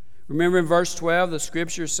 Remember in verse 12, the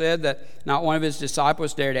scripture said that not one of His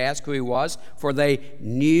disciples dared ask who He was, for they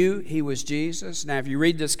knew He was Jesus. Now, if you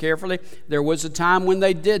read this carefully, there was a time when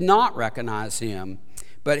they did not recognize Him.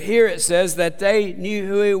 But here it says that they knew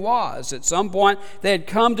who He was. At some point, they had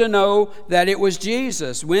come to know that it was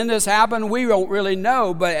Jesus. When this happened, we don't really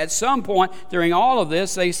know. But at some point during all of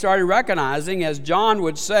this, they started recognizing, as John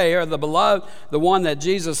would say, or the beloved, the one that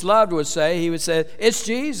Jesus loved would say, he would say, it's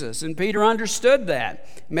Jesus. And Peter understood that.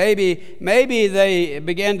 Maybe they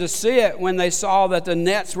began to see it when they saw that the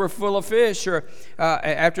nets were full of fish, or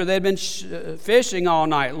after they'd been fishing all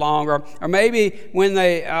night long, or maybe when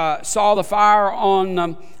they saw the fire on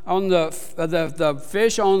the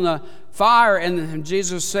fish on the fire, and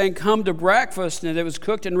Jesus was saying, come to breakfast, and it was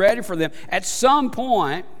cooked and ready for them. At some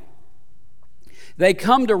point, they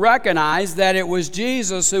come to recognize that it was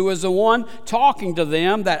Jesus who was the one talking to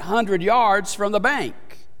them that 100 yards from the bank.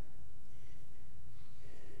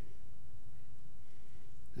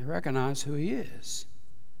 They recognize who He is.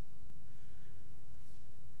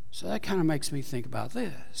 So that kind of makes me think about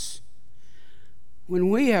this. When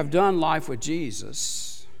we have done life with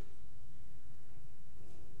Jesus,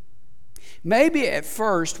 maybe at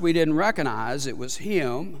first we didn't recognize it was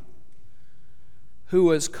Him who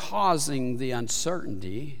was causing the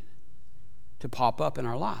uncertainty to pop up in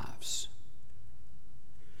our lives.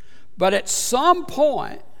 But at some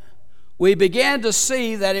point, we began to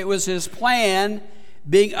see that it was His plan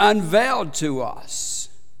being unveiled to us.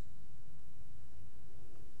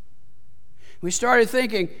 We started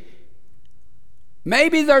thinking,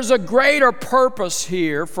 maybe there's a greater purpose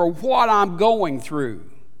here for what I'm going through.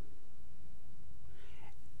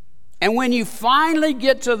 And when you finally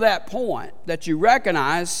get to that point that you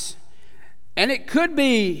recognize, and it could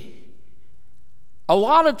be a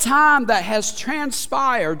lot of time that has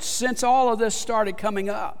transpired since all of this started coming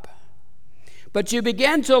up, but you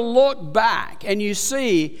begin to look back and you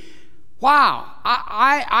see, wow,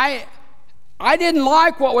 I didn't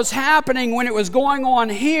like what was happening when it was going on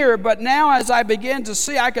here, but now as I begin to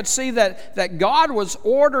see, I could see that God was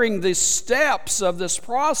ordering the steps of this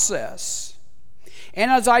process. And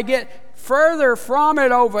as I get further from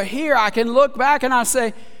it over here, I can look back and I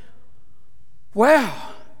say, well,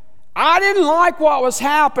 I didn't like what was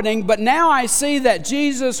happening, but now I see that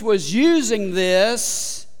Jesus was using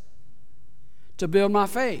this to build my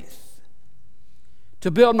faith, to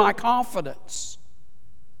build my confidence.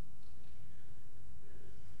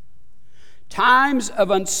 Times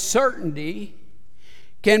of uncertainty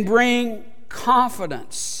can bring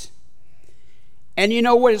confidence. And you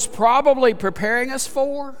know what it's probably preparing us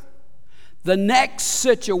for? The next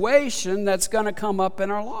situation that's going to come up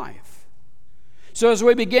in our life. So as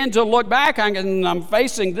we begin to look back, and I'm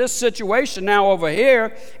facing this situation now over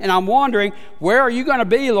here, and I'm wondering, where are you going to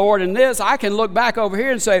be, Lord, in this? I can look back over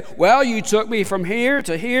here and say, well, you took me from here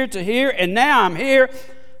to here to here, and now I'm here.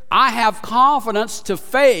 I have confidence to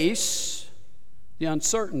face the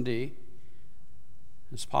uncertainty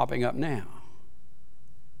that's popping up now.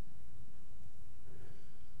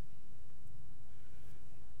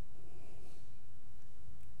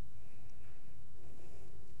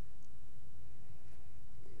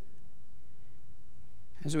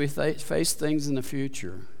 As we face things in the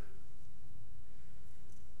future,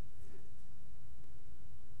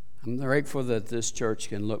 I'm grateful that this church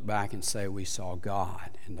can look back and say we saw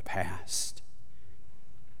God in the past.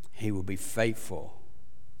 He will be faithful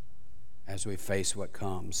as we face what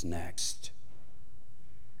comes next.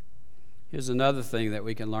 Here's another thing that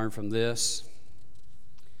we can learn from this.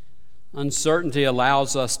 Uncertainty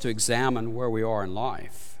allows us to examine where we are in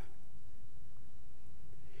life.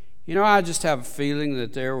 You know, I just have a feeling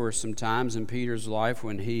that there were some times in Peter's life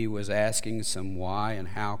when he was asking some why and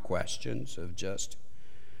how questions of just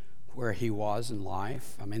where he was in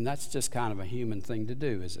life. I mean, that's just kind of a human thing to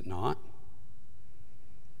do, is it not?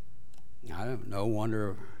 I don't know,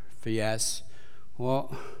 wonder if he asks,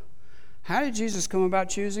 well, how did Jesus come about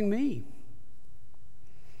choosing me?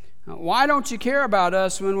 Why don't you care about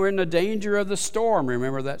us when we're in the danger of the storm?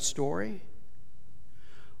 Remember that story?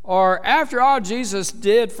 Or after all Jesus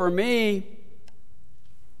did for me,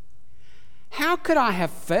 how could I have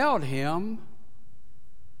failed him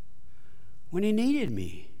when he needed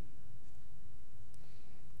me?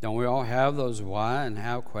 Don't we all have those why and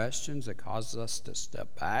how questions that cause us to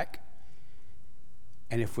step back?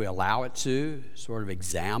 And if we allow it to, sort of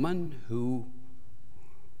examine who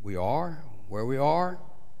we are, where we are,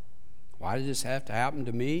 why did this have to happen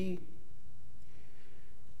to me?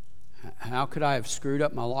 How could I have screwed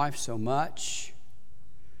up my life so much?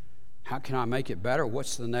 How can I make it better?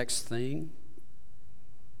 What's the next thing?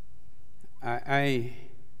 I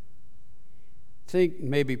think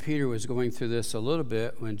maybe Peter was going through this a little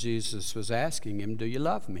bit when Jesus was asking him, do you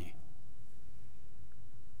love me?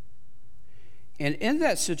 And in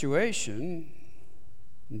that situation,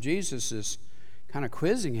 Jesus is kind of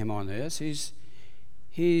quizzing him on this.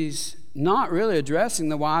 He's not really addressing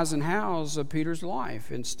the whys and hows of Peter's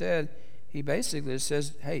life. Instead, he basically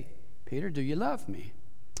says, hey, Peter, do you love me?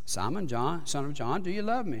 Simon, John, son of John, do you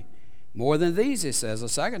love me? More than these, he says. A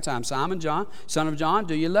second time, Simon, John, son of John,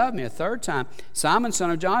 do you love me? A third time, Simon,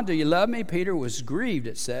 son of John, do you love me? Peter was grieved,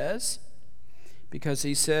 it says, because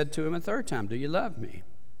he said to him a third time, do you love me?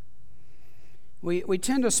 We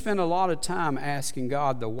tend to spend a lot of time asking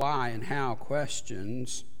God the why and how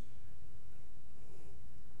questions.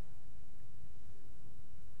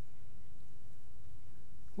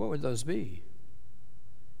 What would those be?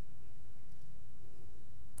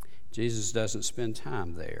 Jesus doesn't spend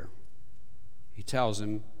time there. He tells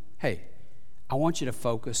him, hey, I want you to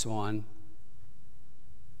focus on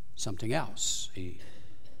something else. He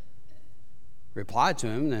replied to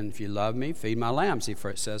him, then if you love me, feed my lambs, he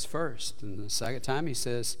says first. And the second time he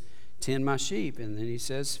says, tend my sheep. And then he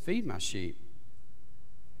says, feed my sheep.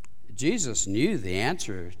 Jesus knew the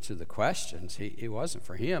answer to the questions. It wasn't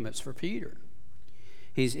for him, it's for Peter.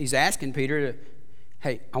 He's asking Peter to,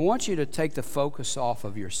 hey, I want you to take the focus off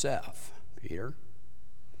of yourself, Peter.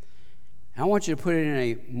 I want you to put it in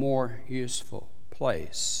a more useful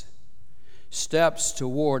place. Steps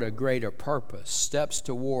toward a greater purpose. Steps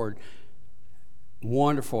toward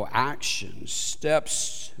wonderful actions.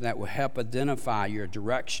 Steps that will help identify your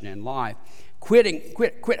direction in life.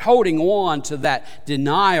 Quit holding on to that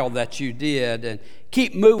denial that you did, and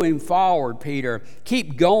keep moving forward, Peter.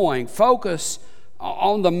 Keep going. Focus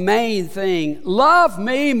on the main thing. Love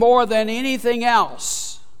me more than anything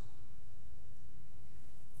else.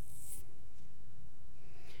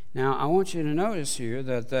 Now, I want you to notice here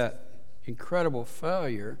that incredible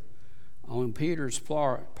failure on Peter's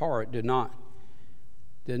part did not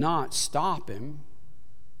stop him,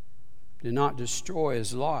 did not destroy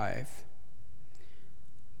his life.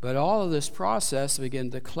 But all of this process began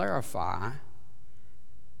to clarify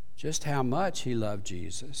just how much he loved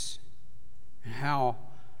Jesus and how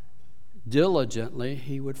diligently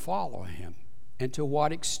he would follow him and to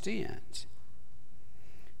what extent.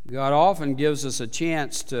 God often gives us a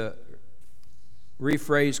chance to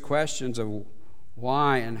rephrase questions of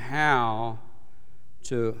why and how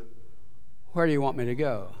to where do you want me to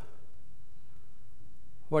go?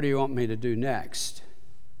 What do you want me to do next?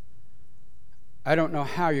 I don't know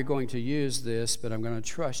how you're going to use this, but I'm going to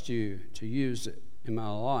trust you to use it in my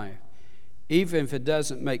life. Even if it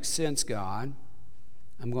doesn't make sense, God,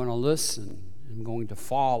 I'm going to listen. I'm going to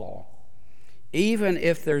follow. Even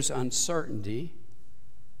if there's uncertainty,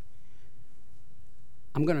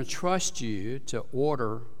 I'm going to trust you to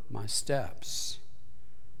order my steps.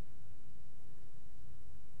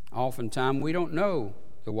 Oftentimes, we don't know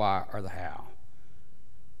the why or the how,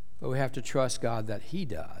 but we have to trust God that He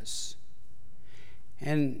does.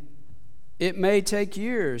 And it may take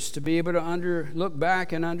years to be able to look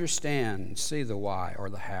back and understand, see the why or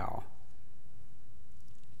the how.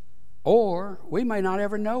 Or we may not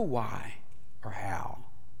ever know why or how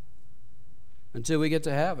until we get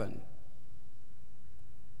to heaven.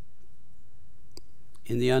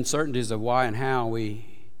 In the uncertainties of why and how, we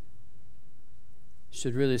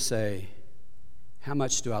should really say, how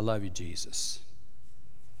much do I love you, Jesus?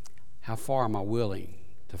 How far am I willing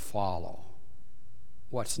to follow?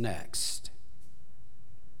 What's next?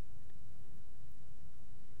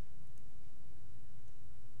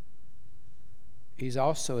 He's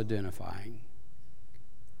also identifying,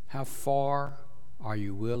 how far are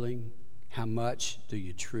you willing? How much do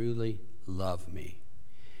you truly love me?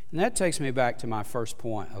 And that takes me back to my first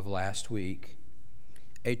point of last week.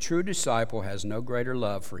 A true disciple has no greater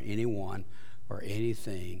love for anyone or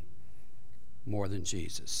anything more than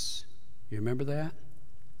Jesus. You remember that?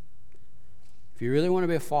 If you really want to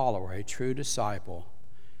be a follower, a true disciple,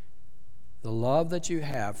 the love that you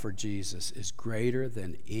have for Jesus is greater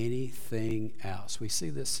than anything else. We see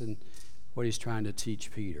this in what he's trying to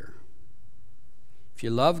teach Peter. If you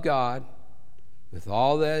love God with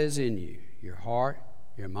all that is in you, your heart,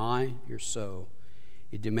 your mind, your soul,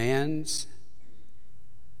 it demands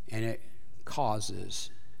and it causes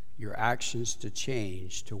your actions to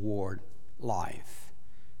change toward life,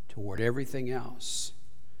 toward everything else.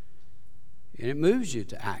 And it moves you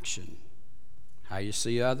to action. How you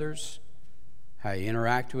see others, how you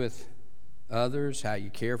interact with others, how you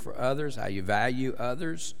care for others, how you value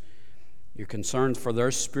others, your concern for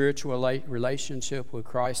their spiritual relationship with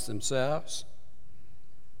Christ themselves.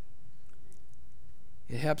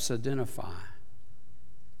 It helps identify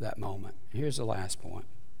that moment. Here's the last point.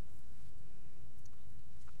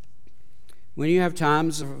 When you have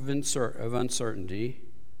times of uncertainty,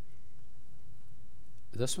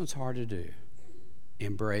 this one's hard to do.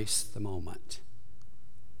 Embrace the moment.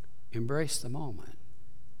 Embrace the moment.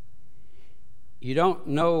 You don't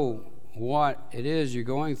know what it is you're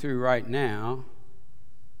going through right now,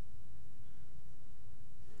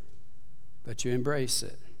 but you embrace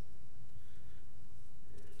it.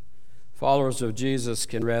 Followers of Jesus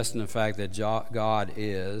can rest in the fact that God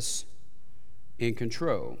is in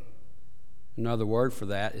control. Another word for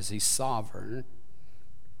that is He's sovereign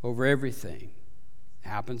over everything that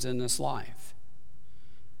happens in this life.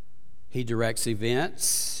 He directs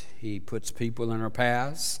events. He puts people in our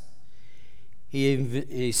paths. He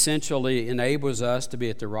essentially enables us to be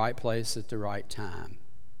at the right place at the right time.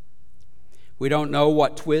 We don't know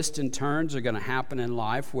what twists and turns are going to happen in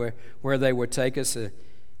life, where they would take us,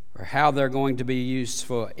 or how they're going to be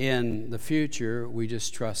useful in the future. We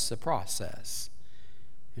just trust the process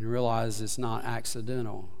and realize it's not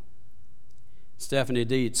accidental. Stephanie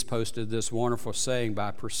Dietz posted this wonderful saying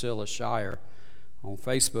by Priscilla Shirer on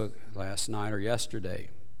Facebook last night or yesterday.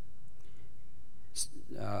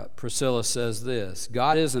 Priscilla says this: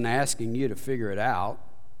 God isn't asking you to figure it out.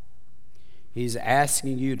 He's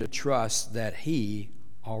asking you to trust that He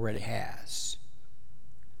already has.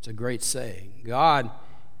 It's a great saying. God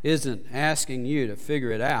isn't asking you to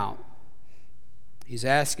figure it out. He's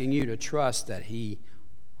asking you to trust that He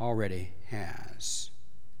already has.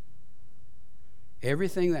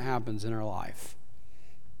 Everything that happens in our life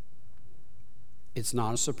it's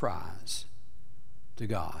not a surprise to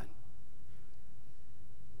God.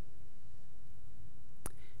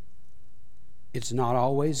 It's not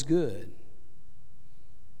always good,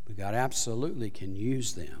 but God absolutely can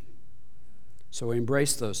use them. So we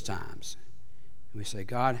embrace those times. And we say,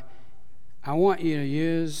 God, I want you to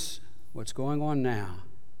use what's going on now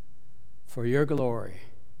for your glory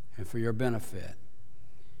and for your benefit.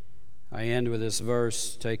 I end with this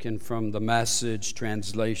verse taken from the Message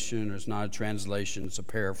translation. It's not a translation, it's a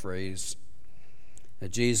paraphrase,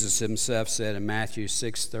 that Jesus himself said in Matthew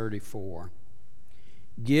 6:34.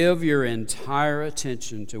 Give your entire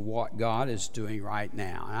attention to what God is doing right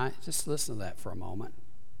now. And just listen to that for a moment.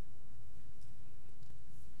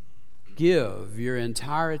 Give your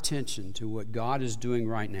entire attention to what God is doing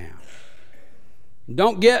right now.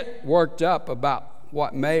 Don't get worked up about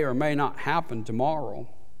what may or may not happen tomorrow.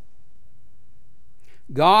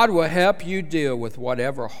 God will help you deal with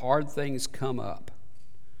whatever hard things come up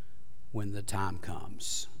when the time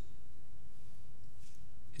comes.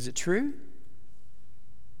 Is it true?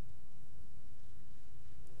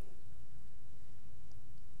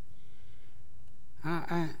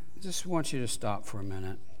 I just want you to stop for a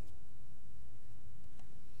minute.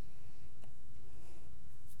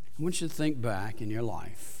 I want you to think back in your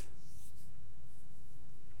life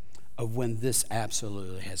of when this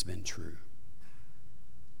absolutely has been true.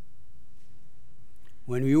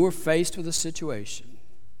 When you were faced with a situation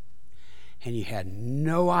and you had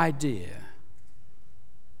no idea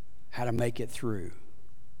how to make it through.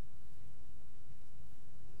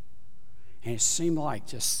 And it seemed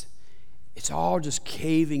like it's all just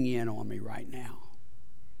caving in on me right now.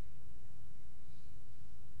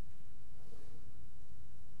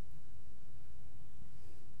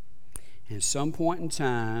 And at some point in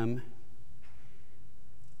time,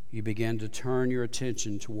 you began to turn your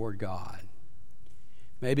attention toward God.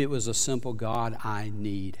 Maybe it was a simple, God, I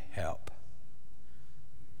need help.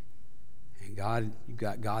 And God, you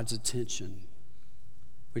got God's attention,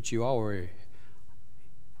 which you already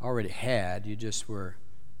had. You just were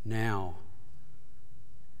now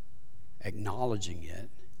acknowledging it.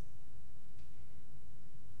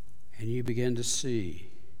 And you begin to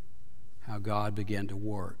see how God began to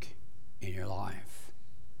work in your life.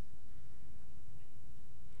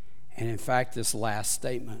 And in fact, this last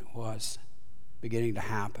statement was beginning to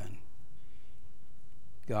happen.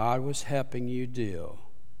 God was helping you deal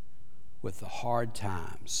with the hard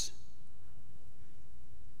times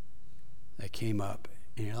that came up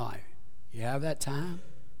in your life. You have that time?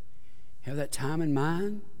 You have that time in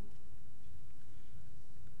mind?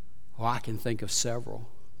 Well, I can think of several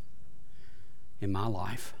in my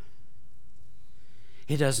life.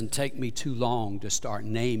 It doesn't take me too long to start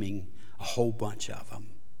naming a whole bunch of them.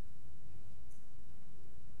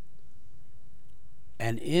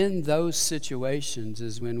 And in those situations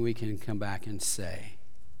is when we can come back and say,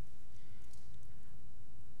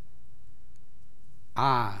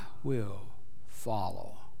 I will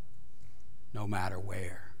follow no matter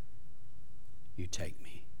where you take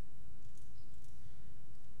me.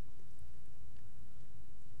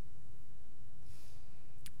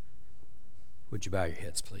 Would you bow your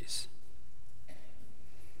heads, please?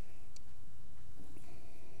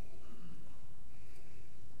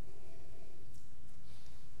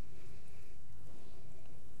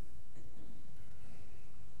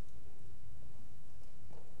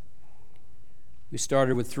 We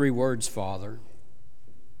started with 3 words, Father,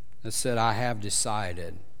 that said, I have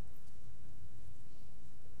decided.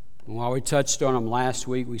 And while we touched on them last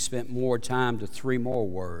week, we spent more time to 3 more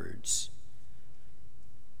words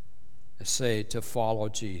that say to follow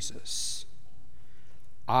Jesus.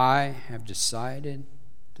 I have decided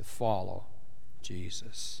to follow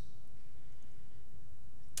Jesus.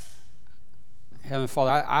 Heavenly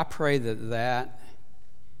Father, I pray that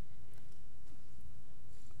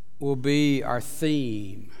will be our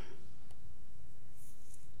theme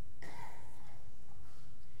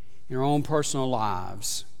in our own personal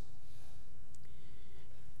lives.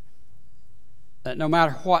 That no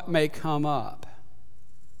matter what may come up,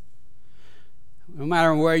 no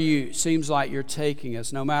matter where seems like you're taking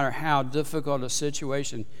us, no matter how difficult a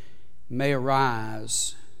situation may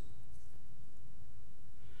arise,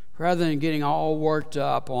 rather than getting all worked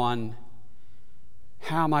up on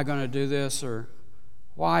how am I going to do this or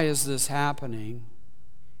why is this happening,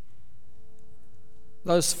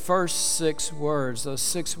 those first 6 words, those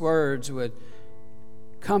 6 words would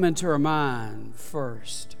come into our mind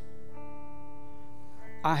first.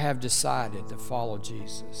 I have decided to follow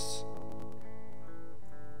Jesus.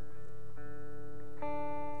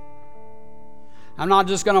 I'm not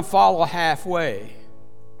just going to follow halfway.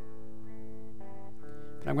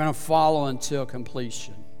 But I'm going to follow until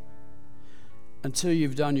completion, until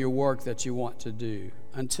you've done your work that you want to do,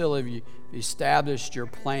 until you've established your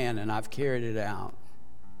plan and I've carried it out.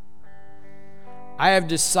 I have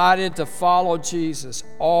decided to follow Jesus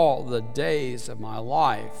all the days of my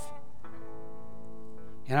life.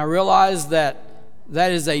 And I realize that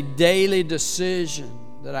that is a daily decision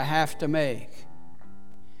that I have to make.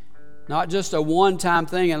 Not just a one-time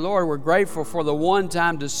thing. And Lord, we're grateful for the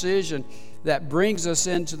one-time decision that brings us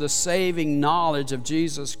into the saving knowledge of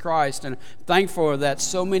Jesus Christ. And thankful that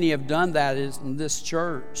so many have done that in this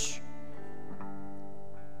church.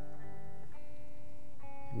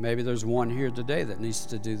 Maybe there's one here today that needs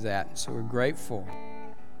to do that. So we're grateful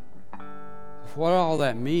for what all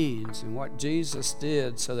that means and what Jesus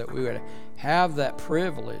did so that we would have that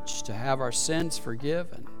privilege to have our sins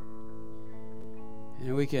forgiven.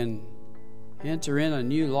 And we can enter in a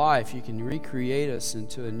new life. You can recreate us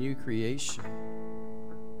into a new creation.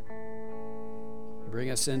 Bring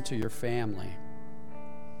us into your family.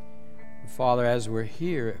 Father, as we're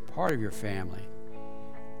here, part of your family,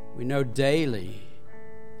 we know daily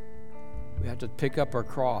we have to pick up our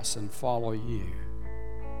cross and follow you.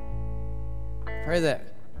 Pray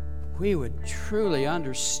that we would truly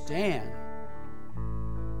understand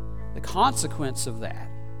the consequence of that.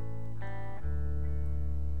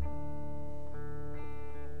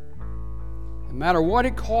 No matter what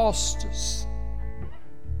it costs us,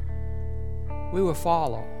 we will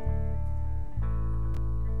follow.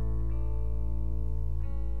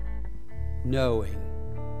 Knowing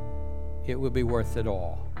it will be worth it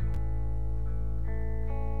all.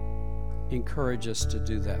 Encourage us to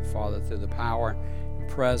do that, Father, through the power and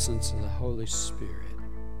presence of the Holy Spirit.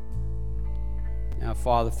 Now,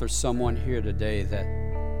 Father, if there's someone here today that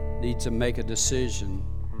needs to make a decision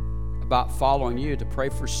about following you, to pray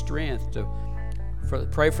for strength, to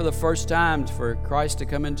pray for the first time for Christ to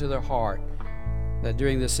come into their heart, that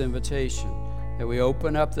during this invitation, that we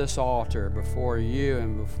open up this altar before you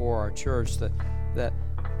and before our church, that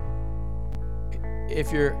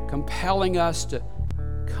if you're compelling us to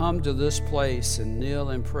come to this place and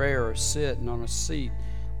kneel in prayer or sit on a seat,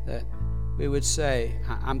 that we would say,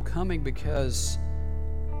 I'm coming because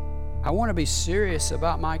I want to be serious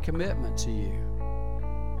about my commitment to you.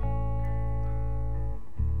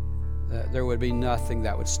 That there would be nothing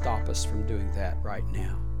that would stop us from doing that right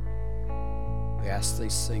now. We ask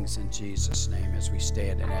these things in Jesus' name as we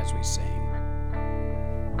stand and as we sing.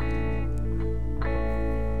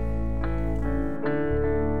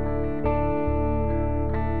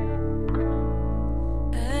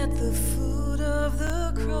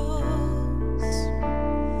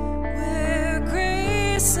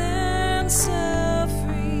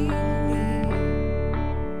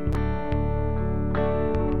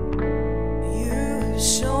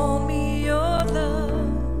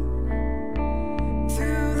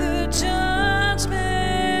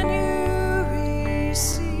 Judgment you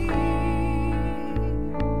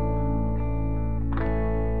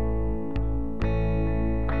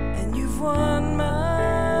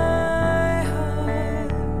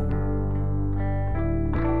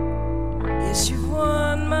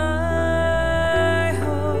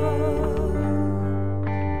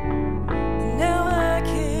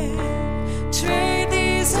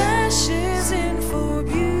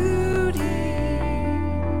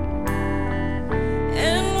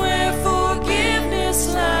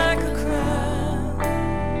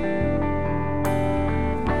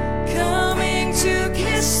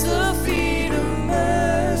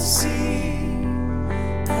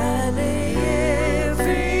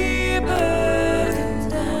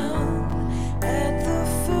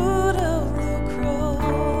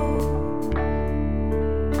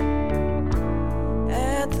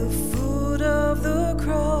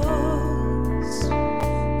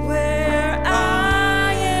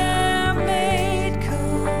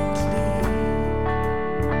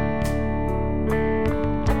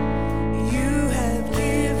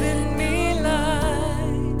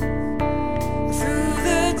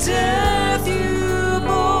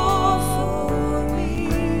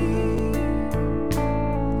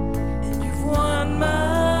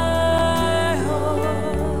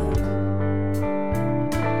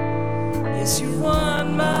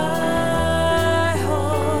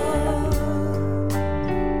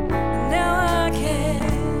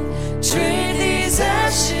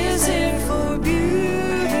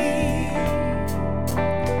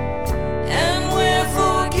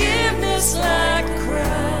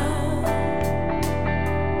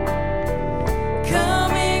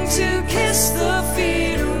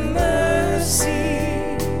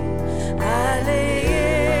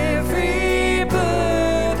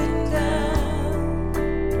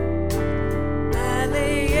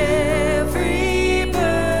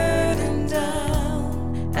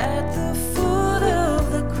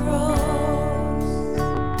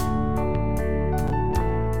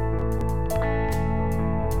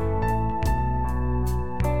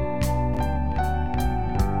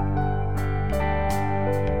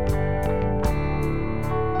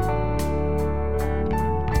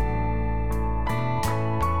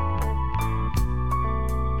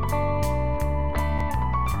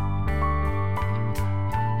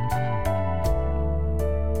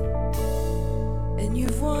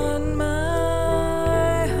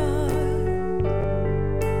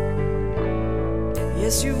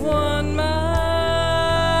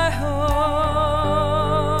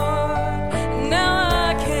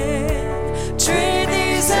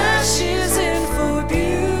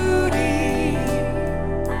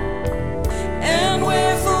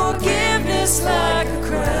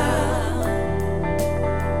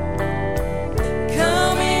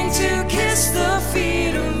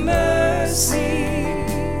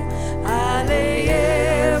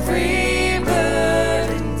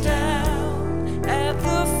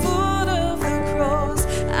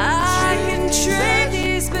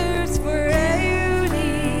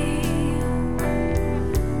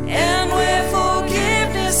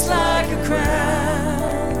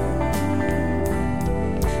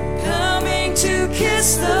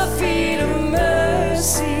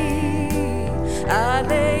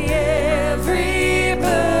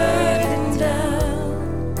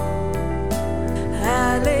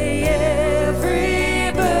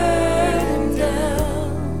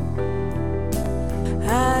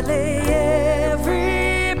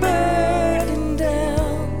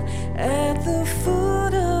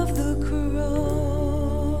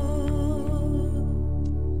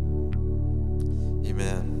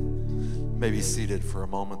be seated for a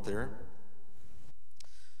moment there.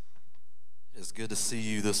 It's good to see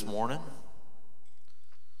you this morning.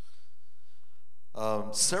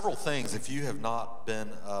 Several things, if you have not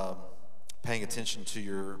been paying attention to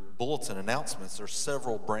your bulletin announcements, there's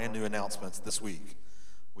several brand new announcements this week.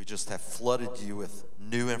 We just have flooded you with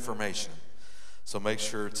new information. So make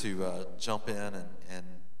sure to jump in and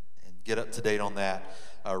get up to date on that.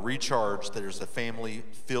 Recharge, there's a family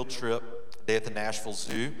field trip day at the Nashville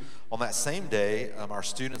Zoo. On that same day, our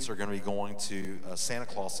students are going to be going to Santa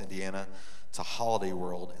Claus, Indiana, to Holiday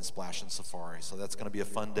World and Splash and Safari. So that's going to be a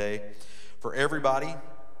fun day for everybody.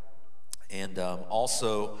 And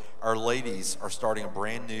also, our ladies are starting a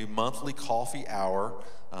brand new monthly coffee hour.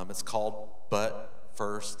 It's called But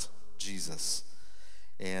First Jesus.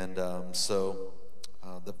 And the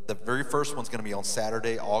very first one's going to be on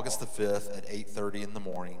Saturday, August the 5th at 8:30 in the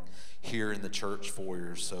morning here in the church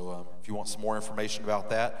foyer. So if you want some more information about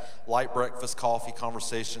that, light breakfast, coffee,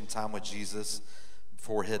 conversation, time with Jesus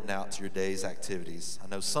before heading out to your day's activities. I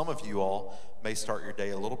know some of you all may start your day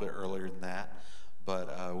a little bit earlier than that,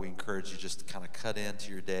 but we encourage you just to kind of cut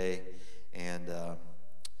into your day and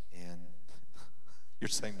you're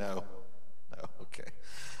saying no. No, okay.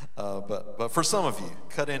 But for some of you,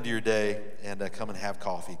 cut into your day and come and have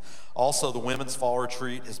coffee. Also, the Women's Fall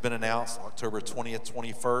Retreat has been announced, October 20th,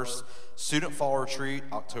 21st. Student Fall Retreat,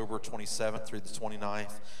 October 27th through the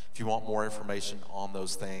 29th. If you want more information on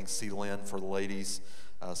those things, see Lynn for the ladies,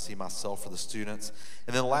 see myself for the students.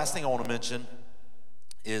 And then the last thing I want to mention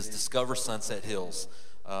is Discover Sunset Hills.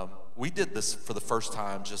 We did this for the first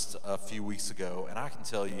time just a few weeks ago, and I can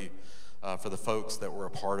tell you, for the folks that were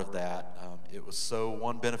a part of that, it was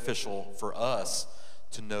so, beneficial for us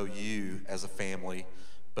to know you as a family,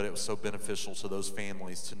 but it was so beneficial to those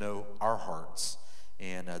families to know our hearts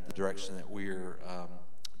and the direction that we're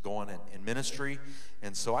going in ministry.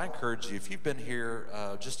 And so I encourage you, if you've been here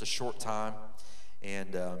just a short time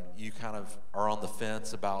and you kind of are on the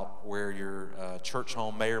fence about where your church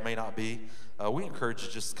home may or may not be, we encourage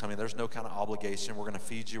you just to come in. There's no kind of obligation. We're going to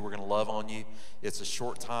feed you. We're going to love on you. It's a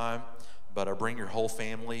short time, but bring your whole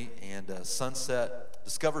family and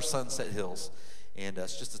discover Sunset Hills. And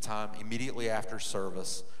it's just a time immediately after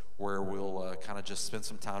service where we'll kind of just spend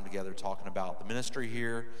some time together talking about the ministry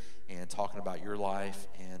here and talking about your life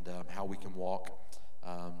and how we can walk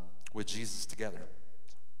with Jesus together.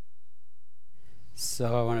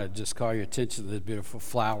 So I want to just call your attention to the beautiful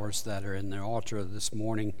flowers that are in the altar this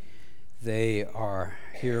morning. They are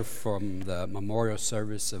here from the memorial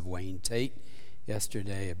service of Wayne Tate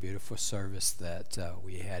yesterday, a beautiful service that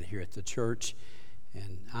we had here at the church.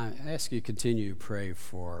 And I ask you to continue to pray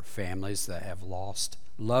for families that have lost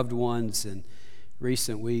loved ones in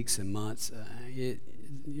recent weeks and months.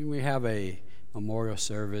 We have a memorial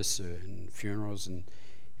service and funerals, and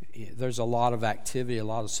there's a lot of activity, a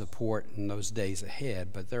lot of support in those days ahead,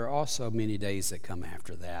 but there are also many days that come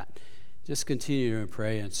after that. Just continue to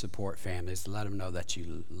pray and support families. Let them know that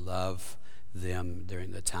you love them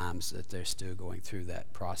during the times that they're still going through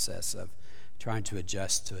that process of trying to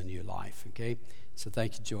adjust to a new life, okay? So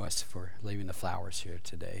thank you, Joyce, for leaving the flowers here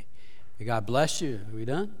today. May God bless you. Are we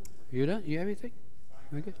done? You done? You have anything?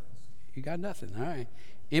 We good? You got nothing. All right.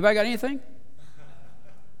 Anybody got anything?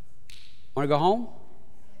 Want to go home?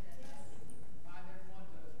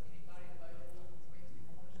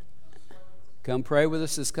 Come pray with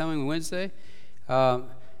us this coming Wednesday.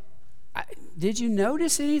 Did you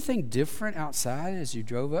notice anything different outside as you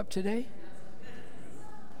drove up today?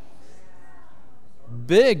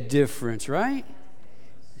 Big difference, right?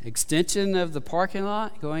 Extension of the parking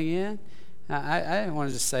lot going in. I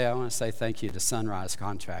want to say thank you to Sunrise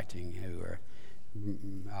Contracting, who are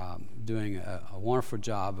doing a wonderful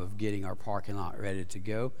job of getting our parking lot ready to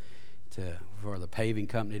go, for the paving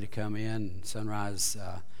company to come in. Sunrise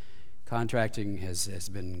Contracting has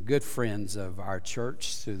been good friends of our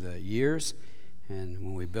church through the years, and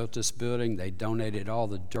when we built this building, they donated all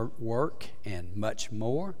the dirt work and much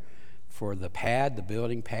more for the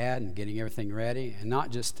building pad, and getting everything ready, and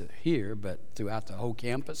not just here, but throughout the whole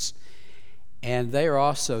campus. And they are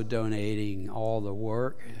also donating all the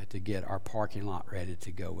work to get our parking lot ready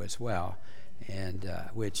to go as well, and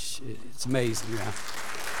which it's amazing. Yeah.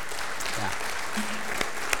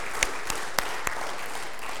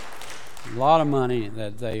 A lot of money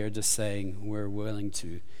that they are just saying we're willing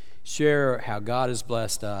to share how God has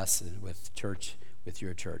blessed us and with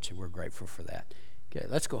your church, and we're grateful for that. Okay,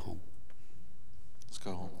 let's go home. Let's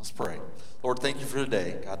go home. Let's pray. Lord, thank you for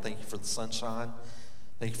today. God, thank you for the sunshine.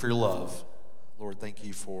 Thank you for your love. Lord, thank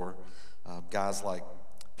you for guys like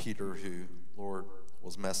Peter who, Lord,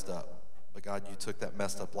 was messed up. But God, you took that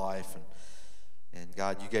messed up life And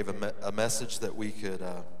God, you gave a message that we could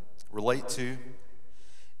relate to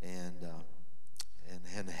and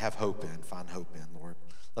have hope in, find hope in, Lord.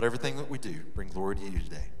 Let everything that we do bring glory to you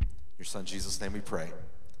today. In your Son, Jesus' name we pray.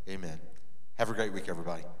 Amen. Have a great week,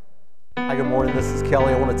 everybody. Hi, good morning. This is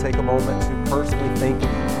Kelly. I want to take a moment to personally thank you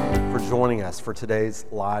for joining us for today's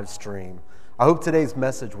live stream. I hope today's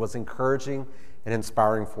message was encouraging and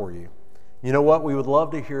inspiring for you. You know what? We would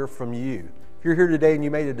love to hear from you. If you're here today and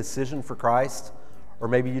you made a decision for Christ, or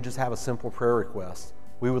maybe you just have a simple prayer request,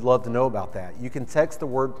 we would love to know about that. You can text the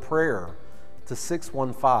word prayer to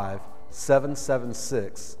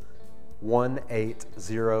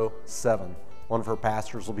 615-776-1807. One of our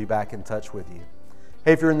pastors will be back in touch with you.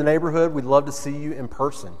 Hey, if you're in the neighborhood, we'd love to see you in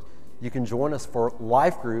person. You can join us for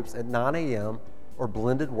life groups at 9 a.m. or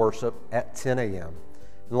blended worship at 10 a.m.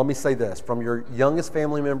 And let me say this, from your youngest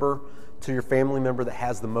family member to your family member that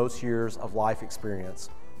has the most years of life experience,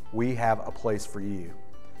 we have a place for you.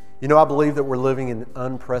 You know, I believe that we're living in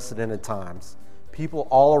unprecedented times. People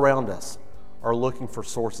all around us are looking for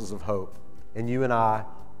sources of hope. And you and I,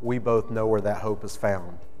 we both know where that hope is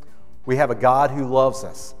found. We have a God who loves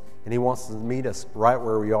us, and He wants to meet us right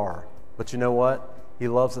where we are. But you know what? He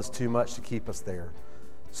loves us too much to keep us there.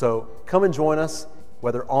 So come and join us,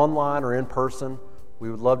 whether online or in person.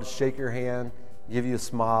 We would love to shake your hand, give you a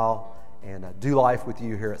smile, and do life with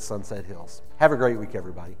you here at Sunset Hills. Have a great week,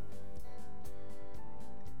 everybody.